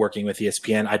working with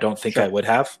ESPN, I don't think I would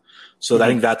have. So I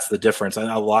think that's the difference.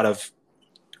 A lot of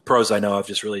pros I know have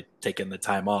just really taken the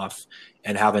time off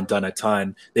and haven't done a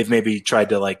ton. They've maybe tried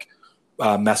to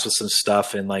mess with some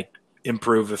stuff and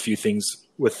improve a few things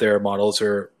with their models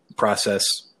or process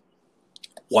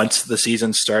once the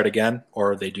seasons start again,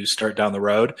 or they do start down the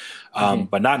road.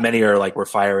 But not many are we're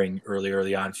firing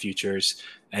early on futures.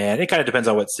 And it kind of depends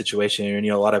on what situation you're in.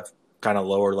 A lot of kind of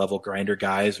lower level grinder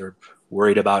guys are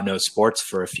worried about no sports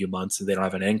for a few months and they don't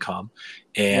have an income.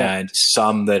 And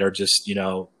some that are just,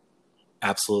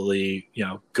 absolutely,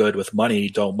 good with money,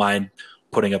 don't mind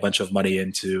putting a bunch of money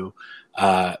into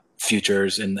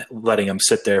futures and letting them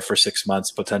sit there for 6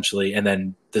 months potentially, and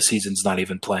then the season's not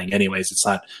even playing anyways. It's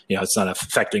not, it's not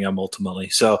affecting them ultimately.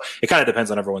 So it kind of depends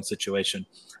on everyone's situation.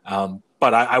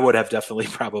 But I would have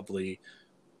definitely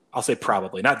I'll say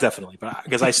probably, not definitely, but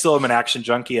because I still am an action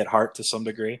junkie at heart to some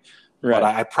degree. Right. But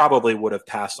I probably would have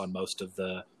passed on most of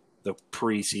the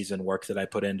preseason work that I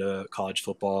put into college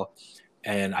football.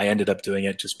 And I ended up doing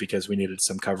it just because we needed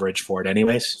some coverage for it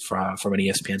anyways from an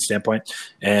ESPN standpoint.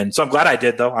 And so I'm glad I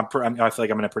did, though. I feel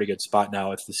like I'm in a pretty good spot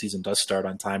now if the season does start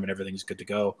on time and everything's good to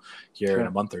go here in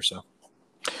a month or so.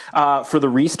 For the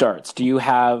restarts, do you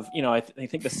have, I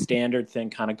think the standard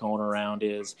thing kind of going around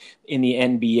is in the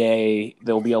NBA,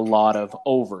 there'll be a lot of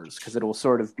overs because it will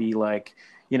sort of be like,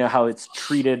 how it's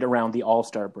treated around the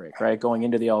All-Star break, right? Going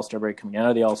into the All-Star break, coming out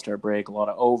of the All-Star break, a lot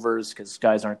of overs because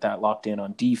guys aren't that locked in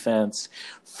on defense.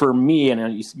 For me,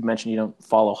 and you mentioned you don't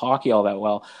follow hockey all that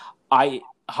well,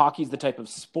 hockey's the type of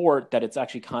sport that it's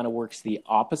actually kind of works the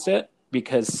opposite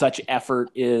because such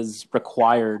effort is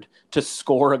required to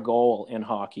score a goal in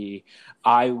hockey.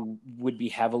 I would be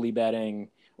heavily betting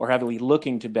or heavily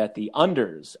looking to bet the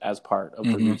unders as part of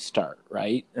the restart,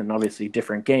 right? And obviously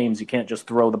different games, you can't just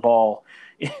throw the ball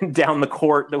down the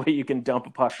court the way you can dump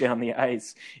a puck down the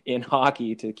ice in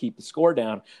hockey to keep the score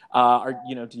down.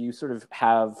 Do you sort of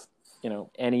have,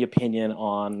 any opinion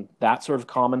on that sort of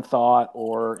common thought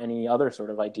or any other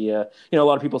sort of idea? A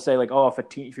lot of people say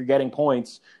if you're getting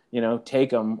points,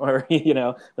 take them or,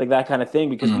 that kind of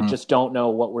thing, because we just don't know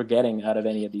what we're getting out of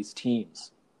any of these teams.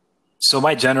 So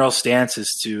my general stance is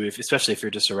especially if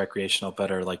you're just a recreational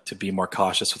bettor, to be more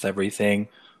cautious with everything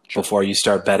before you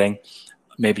start betting.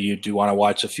 Maybe you do want to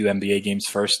watch a few NBA games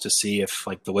first to see if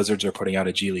the Wizards are putting out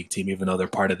a G League team, even though they're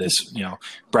part of this,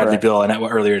 Bradley Beal, and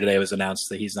earlier today it was announced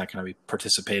that he's not going to be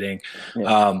participating.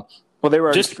 Yeah. Well, they were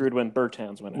already screwed when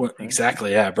Bertans went out. Right?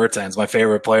 Exactly. Yeah. Bertans, my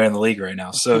favorite player in the league right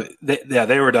now. So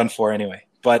they were done for anyway,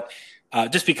 but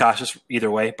just be cautious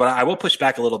either way. But I will push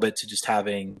back a little bit to just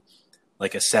having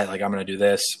a set, I'm going to do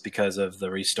this because of the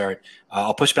restart.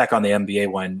 I'll push back on the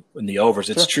NBA one in the overs.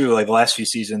 It's true. The last few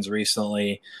seasons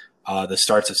recently, the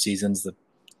starts of seasons, the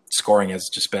scoring has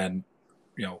just been,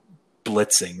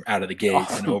 blitzing out of the gate,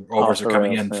 and overs are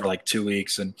coming in for 2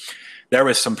 weeks. And there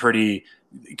was some pretty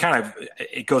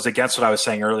it goes against what I was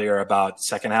saying earlier about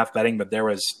second half betting, but there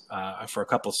was for a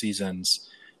couple seasons,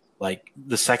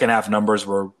 the second half numbers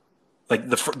were like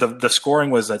the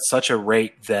scoring was at such a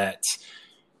rate that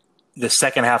the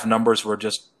second half numbers were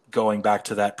just going back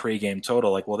to that pregame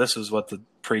total. Like, well, this is what the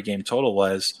pregame total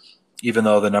was, even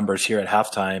though the number's here at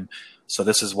halftime. So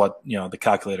this is what, the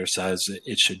calculator says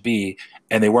it should be.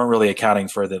 And they weren't really accounting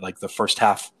for the first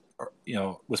half,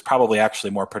 was probably actually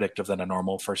more predictive than a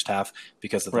normal first half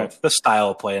because of the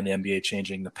style of play in the NBA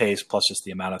changing, the pace, plus just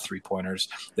the amount of 3-pointers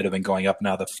that have been going up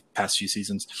now the past few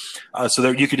seasons. So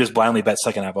there, you could just blindly bet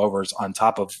second half overs on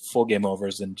top of full game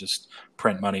overs and just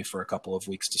print money for a couple of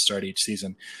weeks to start each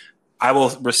season. I will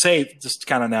say, just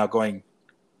kind of now going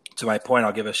to my point,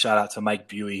 I'll give a shout out to Mike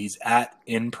Buey. He's at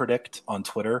InPredict on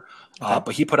Twitter,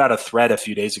 but he put out a thread a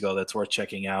few days ago that's worth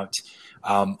checking out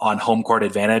on home court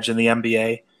advantage in the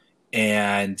NBA.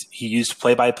 And he used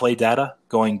play-by-play data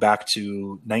going back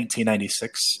to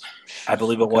 1996, I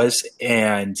believe it was.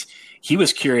 And he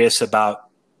was curious about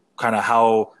kind of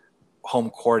how home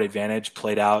court advantage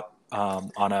played out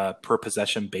on a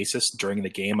per-possession basis during the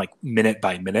game, like minute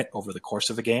by minute over the course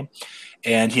of a game.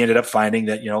 And he ended up finding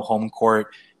that, home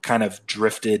court kind of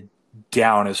drifted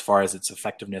down as far as its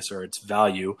effectiveness or its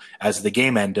value as the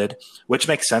game ended, which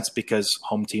makes sense because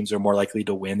home teams are more likely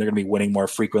to win. They're going to be winning more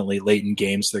frequently late in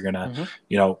games. They're going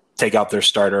to, take out their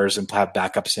starters and have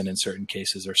backups in certain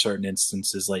cases or certain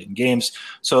instances late in games.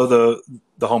 So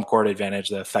the home court advantage,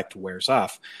 the effect wears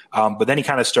off. But then he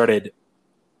kind of started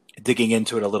digging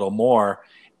into it a little more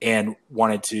and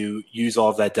wanted to use all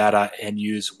of that data and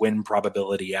use win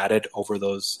probability added over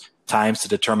those times to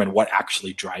determine what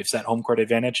actually drives that home court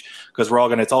advantage. Because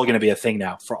it's all going to be a thing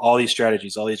now for all these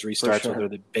strategies, all these restarts, whether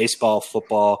they're baseball,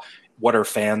 football, what are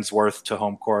fans worth to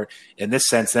home court? In this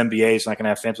sense, NBA is not going to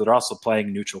have fans, but they're also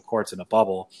playing neutral courts in a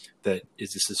bubble that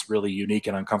is just this really unique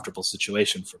and uncomfortable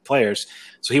situation for players.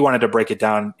 So he wanted to break it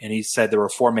down, and he said there were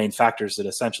 4 main factors that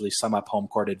essentially sum up home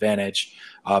court advantage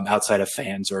outside of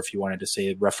fans, or if you wanted to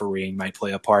say refereeing might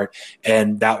play a part.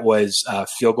 And that was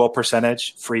field goal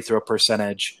percentage, free throw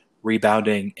percentage,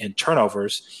 rebounding, and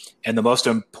turnovers. And the most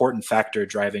important factor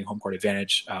driving home court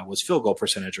advantage was field goal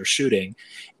percentage or shooting.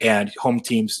 And home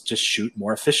teams just shoot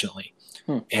more efficiently.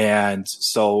 And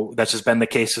so that's just been the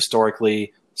case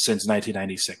historically since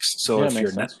 1996. So if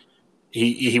you're not,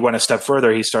 he went a step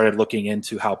further. He started looking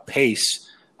into how pace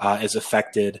is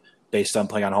affected based on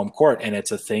playing on home court. And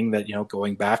it's a thing that,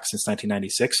 going back since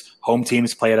 1996, home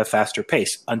teams play at a faster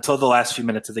pace until the last few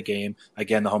minutes of the game.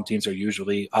 Again, the home teams are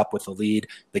usually up with the lead.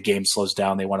 The game slows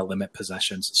down. They want to limit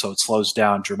possessions. So it slows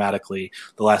down dramatically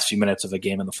the last few minutes of a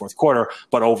game in the fourth quarter.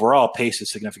 But overall, pace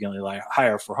is significantly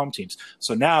higher for home teams.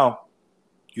 So now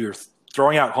you're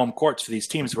throwing out home courts for these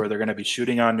teams where they're going to be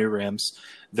shooting on new rims.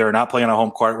 They're not playing on a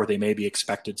home court where they may be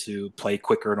expected to play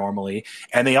quicker normally.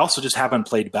 And they also just haven't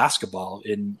played basketball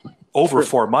in over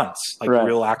 4 months,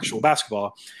 real actual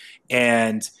basketball.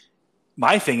 And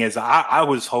my thing is I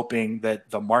was hoping that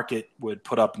the market would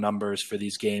put up numbers for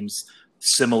these games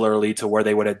similarly to where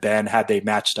they would have been had they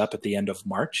matched up at the end of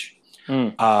March.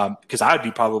 Because I would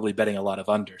be probably betting a lot of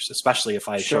unders, especially if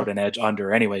I showed an edge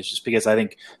under anyways, just because I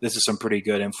think this is some pretty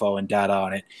good info and data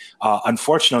on it.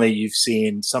 Unfortunately, you've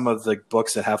seen some of the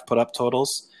books that have put up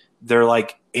totals. They're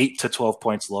like 8 to 12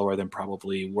 points lower than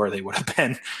probably where they would have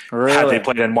been had they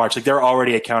played in March. Like they're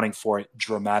already accounting for it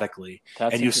dramatically.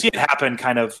 And you see it happen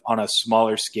kind of on a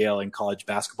smaller scale in college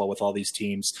basketball with all these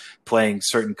teams playing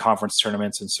certain conference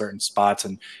tournaments in certain spots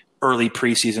and early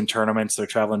preseason tournaments. They're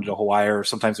traveling to Hawaii, or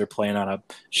sometimes they're playing on a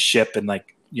ship in a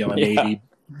Navy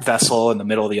vessel in the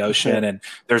middle of the ocean, and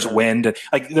there's wind. And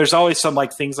there's always some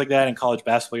things like that in college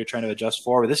basketball you're trying to adjust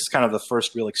for. But this is kind of the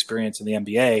first real experience in the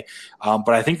NBA.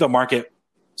 But I think the market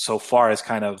so far is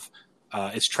kind of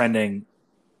is trending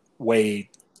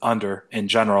way under in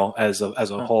general as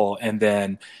a whole. And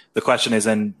then the question is,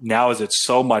 and now is it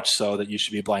so much so that you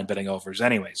should be blind betting overs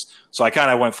anyways? So I kind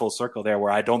of went full circle there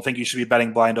where I don't think you should be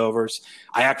betting blind overs.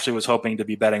 I actually was hoping to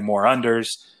be betting more unders,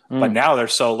 but now they're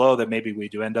so low that maybe we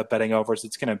do end up betting overs.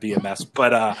 It's going to be a mess.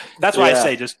 But that's why I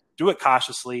say just do it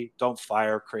cautiously. Don't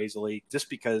fire crazily just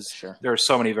because there are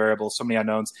so many variables, so many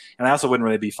unknowns. And I also wouldn't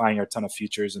really be firing a ton of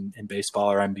futures in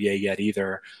baseball or NBA yet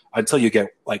either until you get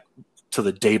to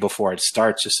the day before it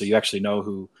starts, just so you actually know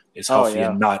who is healthy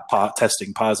and not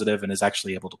testing positive and is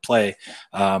actually able to play.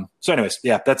 So anyways,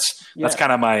 that's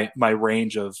kind of my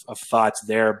range of thoughts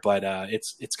there, but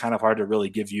it's kind of hard to really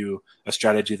give you a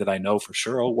strategy that I know for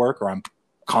sure will work or I'm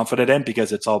confident in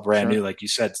because it's all brand new. Like you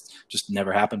said, it's just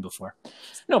never happened before.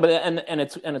 No, but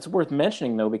it's worth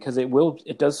mentioning though, because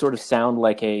it does sort of sound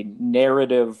like a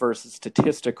narrative versus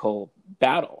statistical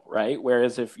battle, right?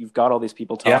 Whereas if you've got all these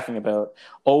people talking about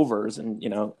overs and,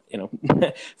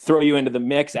 throw you into the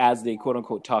mix as the quote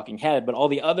unquote talking head, but all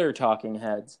the other talking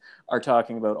heads are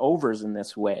talking about overs in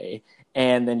this way.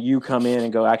 And then you come in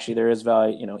and go, actually, there is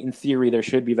value, in theory, there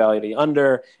should be value to the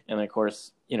under. And then, of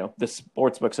course, the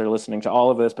sports books are listening to all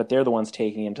of this, but they're the ones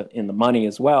taking in the money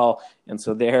as well. And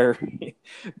so they're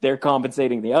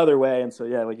compensating the other way. And so,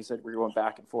 yeah, like you said, we're going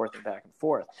back and forth and back and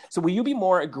forth. So will you be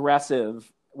more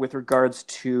aggressive with regards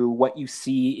to what you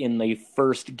see in the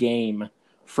first game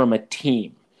from a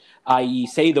team? I.e.,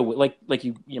 say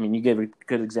you gave a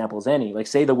good example as any. Like,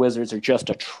 say the Wizards are just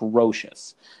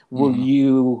atrocious. Will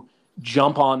you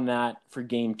jump on that for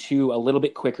game 2 a little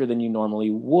bit quicker than you normally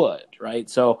would, right?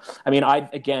 So,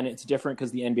 again, it's different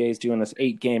because the NBA is doing this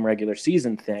 8-game regular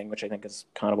season thing, which I think is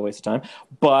kind of a waste of time,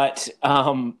 but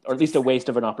or at least a waste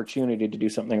of an opportunity to do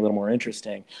something a little more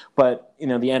interesting. But the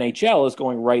NHL is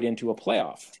going right into a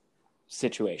playoff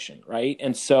situation, right?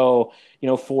 And so,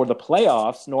 for the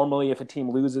playoffs, normally if a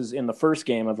team loses in the first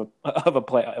game of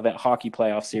a hockey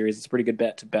playoff series, it's a pretty good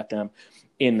bet to bet them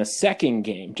in the second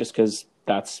game, just because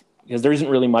there isn't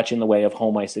really much in the way of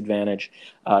home ice advantage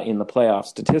in the playoffs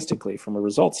statistically from a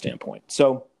result standpoint.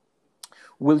 So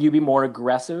will you be more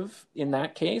aggressive in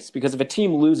that case? Because if a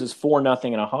team loses 4-0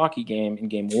 in a hockey game in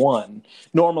game 1,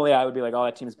 normally I would be like, oh,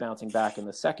 that team's bouncing back in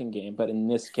the second game. But in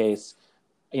this case,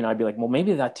 I'd be like, well,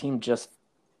 maybe that team just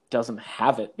doesn't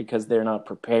have it because they're not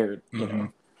prepared,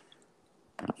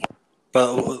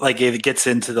 But like if it gets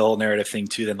into the whole narrative thing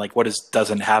too, then like what does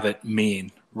doesn't have it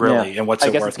mean? Really, and what's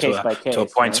it worth to a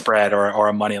point spread or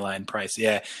a money line price?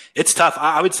 Yeah, it's tough.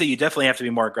 I would say you definitely have to be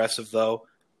more aggressive though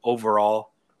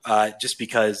overall, just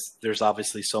because there's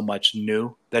obviously so much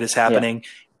new that is happening.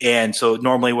 And so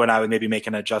normally when I would maybe make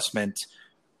an adjustment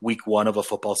week 1 of a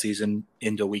football season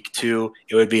into week 2,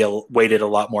 it would be weighted a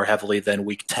lot more heavily than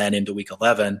week 10 into week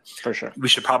 11. For sure. We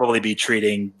should probably be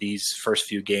treating these first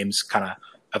few games kind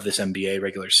of this NBA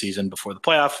regular season before the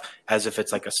playoff as if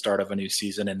it's like a start of a new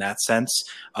season in that sense.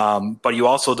 But you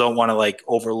also don't want to like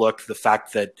overlook the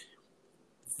fact that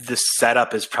this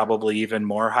setup is probably even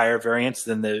more higher variance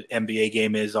than the NBA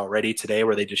game is already today,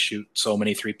 where they just shoot so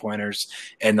many 3-pointers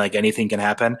and like anything can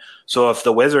happen. So if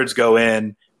the Wizards go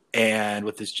in and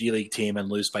with this G League team and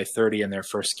lose by 30 in their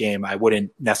first game, I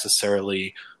wouldn't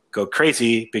necessarily go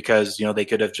crazy because, they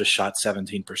could have just shot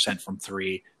 17% from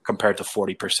 3 compared to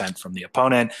 40% from the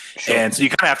opponent. Sure. And so you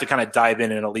kind of have to kind of dive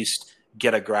in and at least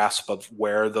get a grasp of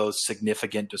where those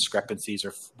significant discrepancies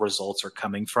or results are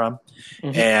coming from,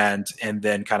 and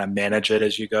then kind of manage it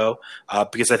as you go.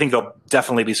 Because I think there'll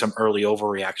definitely be some early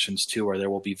overreactions too, where there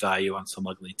will be value on some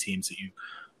ugly teams that you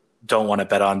don't want to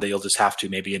bet on that you'll just have to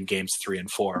maybe in games 3 and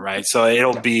 4, right? So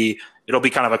it'll be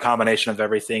kind of a combination of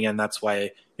everything, and that's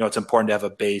why it's important to have a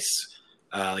base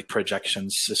like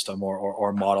projections system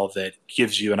or model that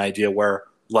gives you an idea where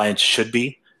lines should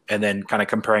be, and then kind of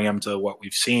comparing them to what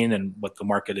we've seen and what the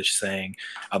market is saying.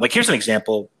 Like here's an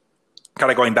example,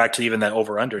 kind of going back to even that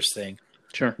over-unders thing.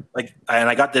 Sure. And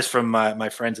I got this from my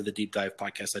friends at the Deep Dive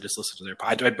podcast. I just listened to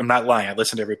their I'm not lying. I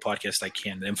listen to every podcast I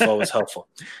can. The info is helpful.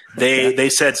 They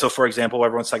said, so for example,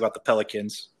 everyone's talking about the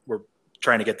Pelicans. We're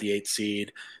trying to get the 8th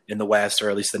seed in the West, or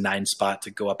at least the 9 spot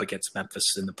to go up against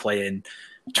Memphis in the play-in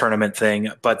tournament thing.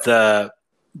 But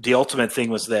the ultimate thing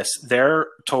was this: their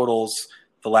totals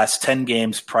the last 10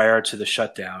 games prior to the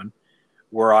shutdown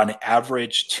were on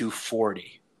average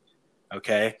 240.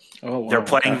 Okay. Oh, wow.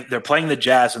 They're playing the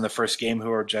Jazz in the first game,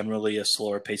 who are generally a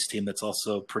slower paced team that's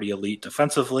also pretty elite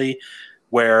defensively,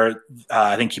 where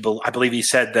I believe he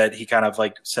said that he kind of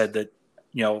like said that,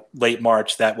 late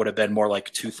March, that would have been more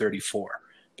like 234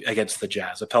 against the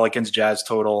Jazz. The Pelicans Jazz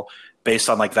total based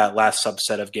on like that last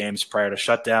subset of games prior to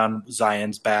shutdown,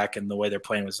 Zion's back and the way they're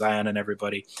playing with Zion and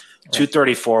everybody, right.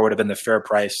 234 would have been the fair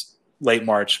price late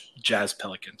March Jazz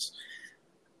Pelicans.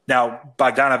 Now,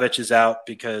 Bogdanovich is out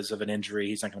because of an injury.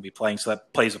 He's not going to be playing, so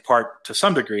that plays a part to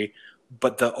some degree.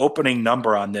 But the opening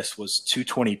number on this was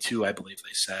 222, I believe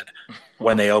they said,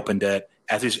 when they opened it.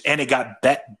 And it got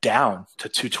bet down to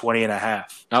 220.5.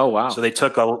 Oh, wow. So they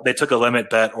took a limit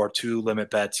bet or 2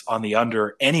 limit bets on the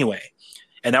under anyway.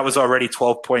 And that was already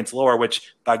 12 points lower,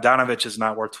 which Bogdanovich is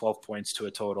not worth 12 points to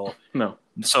a total. No.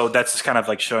 So that's just kind of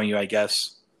like showing you, I guess,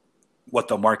 what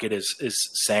the market is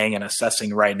saying and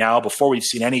assessing right now before we've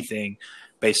seen anything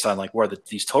based on like where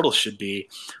these totals should be.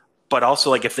 But also,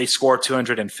 like, if they score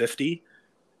 250,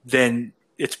 then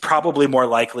it's probably more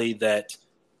likely that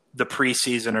the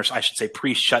preseason, or I should say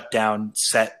pre-shutdown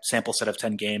sample set of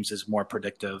 10 games is more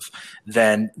predictive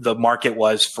than the market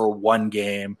was for one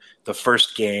game, the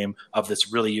first game of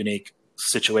this really unique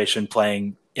situation,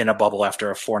 playing in a bubble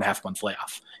after a 4.5 month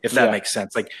layoff, if that makes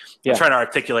sense. Like Yeah. I'm trying to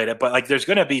articulate it, but like there's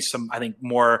going to be some, I think,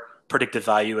 more predictive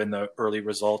value in the early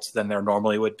results than there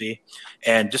normally would be.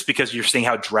 And just because you're seeing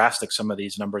how drastic some of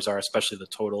these numbers are, especially the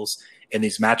totals in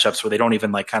these matchups where they don't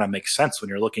even like kind of make sense when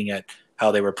you're looking at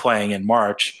how they were playing in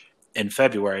March in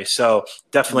February. So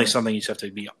definitely something you just have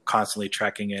to be constantly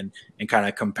tracking and kind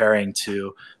of comparing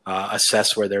to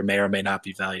assess where there may or may not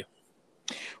be value.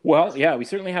 Well, yeah, we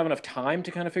certainly have enough time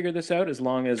to kind of figure this out, as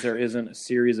long as there isn't a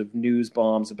series of news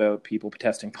bombs about people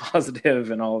testing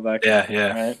positive and all of that.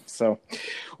 Right? So,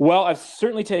 well, I've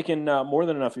certainly taken more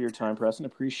than enough of your time, Preston.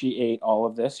 Appreciate all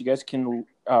of this. You guys can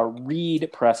read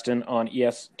Preston on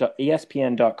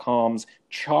ESPN.com's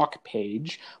Chalk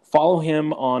page. Follow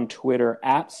him on Twitter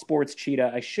at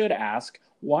SportsCheetah. I should ask,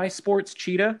 why Sports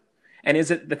Cheetah? And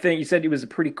is it the thing you said? It was a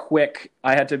pretty quick.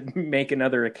 I had to make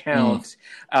another account.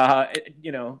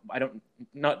 You know,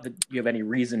 not that you have any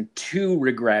reason to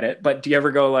regret it, but do you ever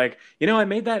go like, you know, I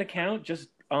made that account just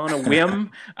on a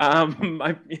whim.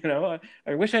 I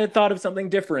wish I had thought of something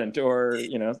different, or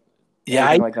you know,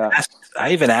 like that.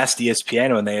 I even asked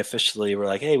ESPN when they officially were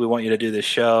like, "Hey, we want you to do this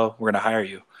show. We're going to hire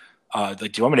you. Like, do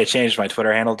you want me to change my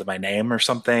Twitter handle to my name or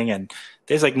something?" And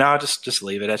they's like, "No, just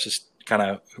leave it. That's just kind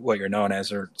of what you're known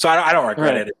as." Or so I don't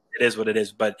regret it. It is what it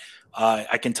is. But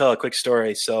I can tell a quick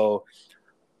story. So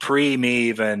pre me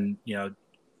even, you know,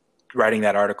 writing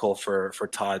that article for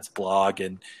Todd's blog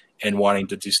and wanting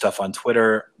to do stuff on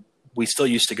Twitter, we still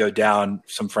used to go down,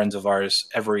 some friends of ours,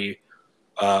 every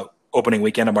opening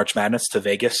weekend of March Madness to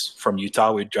Vegas from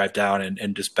Utah. We'd drive down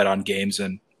and just bet on games.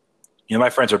 And, you know, my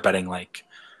friends were betting like,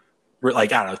 I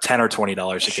don't know, $10 or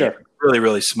 $20 a game. Really,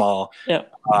 really small. Yeah.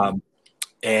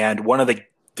 And one of the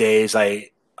days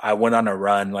I went on a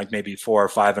run, like maybe 4 or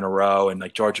 5 in a row, and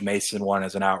like George Mason won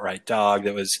as an outright dog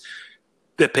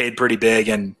that paid pretty big.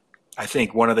 And I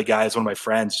think one of the guys, one of my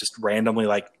friends, just randomly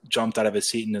like jumped out of his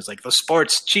seat and was like, "The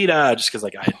Sports Cheetah," just because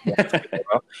like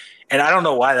and I don't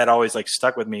know why that always like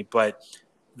stuck with me, but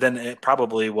then it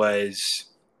probably was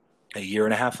a year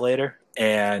and a half later,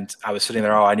 and I was sitting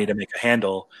there, I need to make a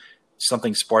handle,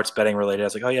 something sports betting related. I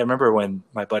was like, oh yeah, I remember when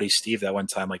my buddy Steve that one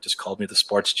time like just called me the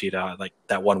Sports Cheetah, like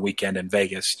that one weekend in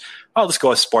Vegas. Oh, let's go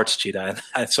with Sports Cheetah.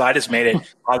 And so I just made it.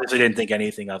 Obviously didn't think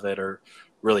anything of it or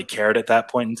really cared at that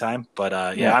point in time. But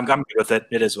I'm good with it.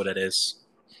 It is what it is.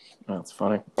 Oh, that's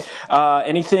funny.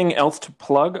 Anything else to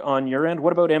plug on your end?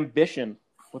 What about ambition?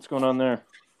 What's going on there?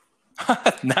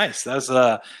 Nice. That's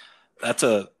a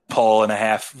poll and a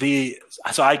half.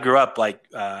 So I grew up like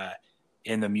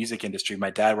in the music industry.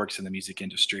 My dad works in the music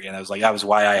industry, and that was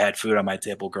why I had food on my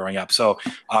table growing up. So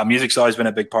music's always been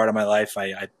a big part of my life.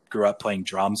 I grew up playing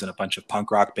drums in a bunch of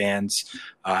punk rock bands.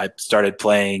 I started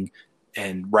playing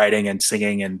and writing and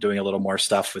singing and doing a little more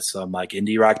stuff with some like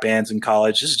indie rock bands in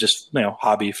college. This is just, you know,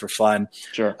 hobby for fun.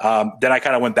 Sure. Then I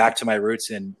kind of went back to my roots,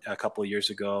 and a couple of years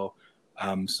ago,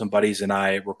 some buddies and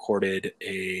I recorded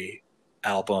a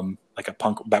album,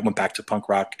 went back to punk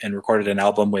rock and recorded an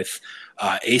album with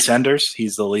Ace Enders.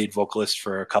 He's the lead vocalist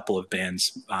for a couple of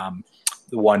bands.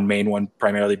 The main one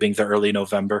primarily being the Early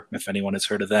November, if anyone has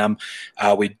heard of them.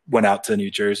 We went out to New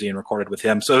Jersey and recorded with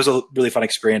him. So it was a really fun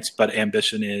experience, but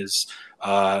Ambition is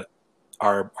our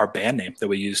band name that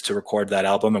we used to record that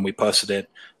album, and we posted it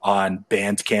on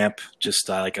Bandcamp, just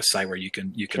like a site where you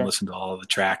can Sure. listen to all of the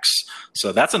tracks.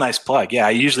 So that's a nice plug. Yeah,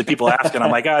 usually people ask, and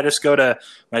I'm like, just go to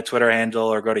my Twitter handle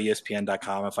or go to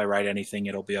ESPN.com. If I write anything,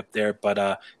 it'll be up there.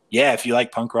 But if you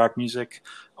like punk rock music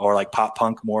or like pop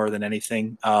punk more than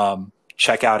anything,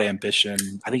 check out Ambition.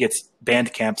 I think it's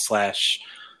Bandcamp /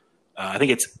 I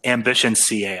think it's Ambition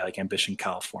CA, like Ambition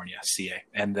California CA,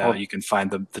 and you can find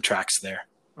the tracks there.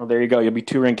 Well, there you go. You'll be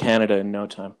touring Canada in no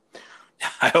time.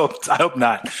 I hope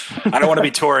not. I don't want to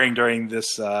be touring during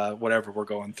this whatever we're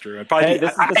going through.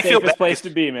 This is the safest place to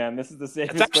be, man. This is the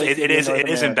safest place. It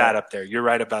isn't bad up there. You're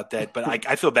right about that. But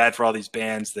I feel bad for all these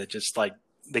bands that just like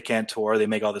they can't tour. They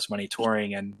make all this money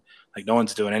touring, and like no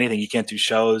one's doing anything. You can't do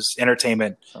shows.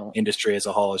 Entertainment industry as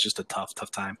a whole is just a tough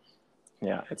time.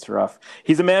 Yeah, it's rough.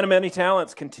 He's a man of many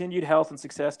talents. Continued health and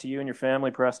success to you and your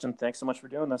family, Preston. Thanks so much for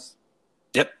doing this.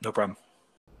 Yep, no problem.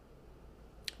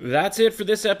 That's it for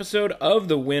this episode of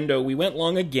The Window. We went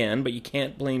long again, but you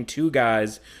can't blame two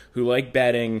guys who like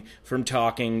betting from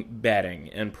talking betting,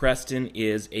 and Preston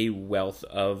is a wealth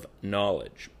of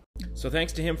knowledge. So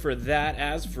thanks to him for that.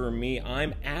 As for me,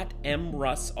 I'm at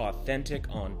mrussauthentic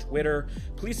on Twitter.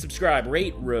 Please subscribe,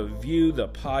 rate, review the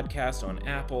podcast on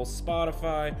Apple,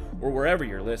 Spotify, or wherever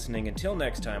you're listening. Until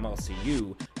next time, I'll see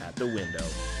you at The Window.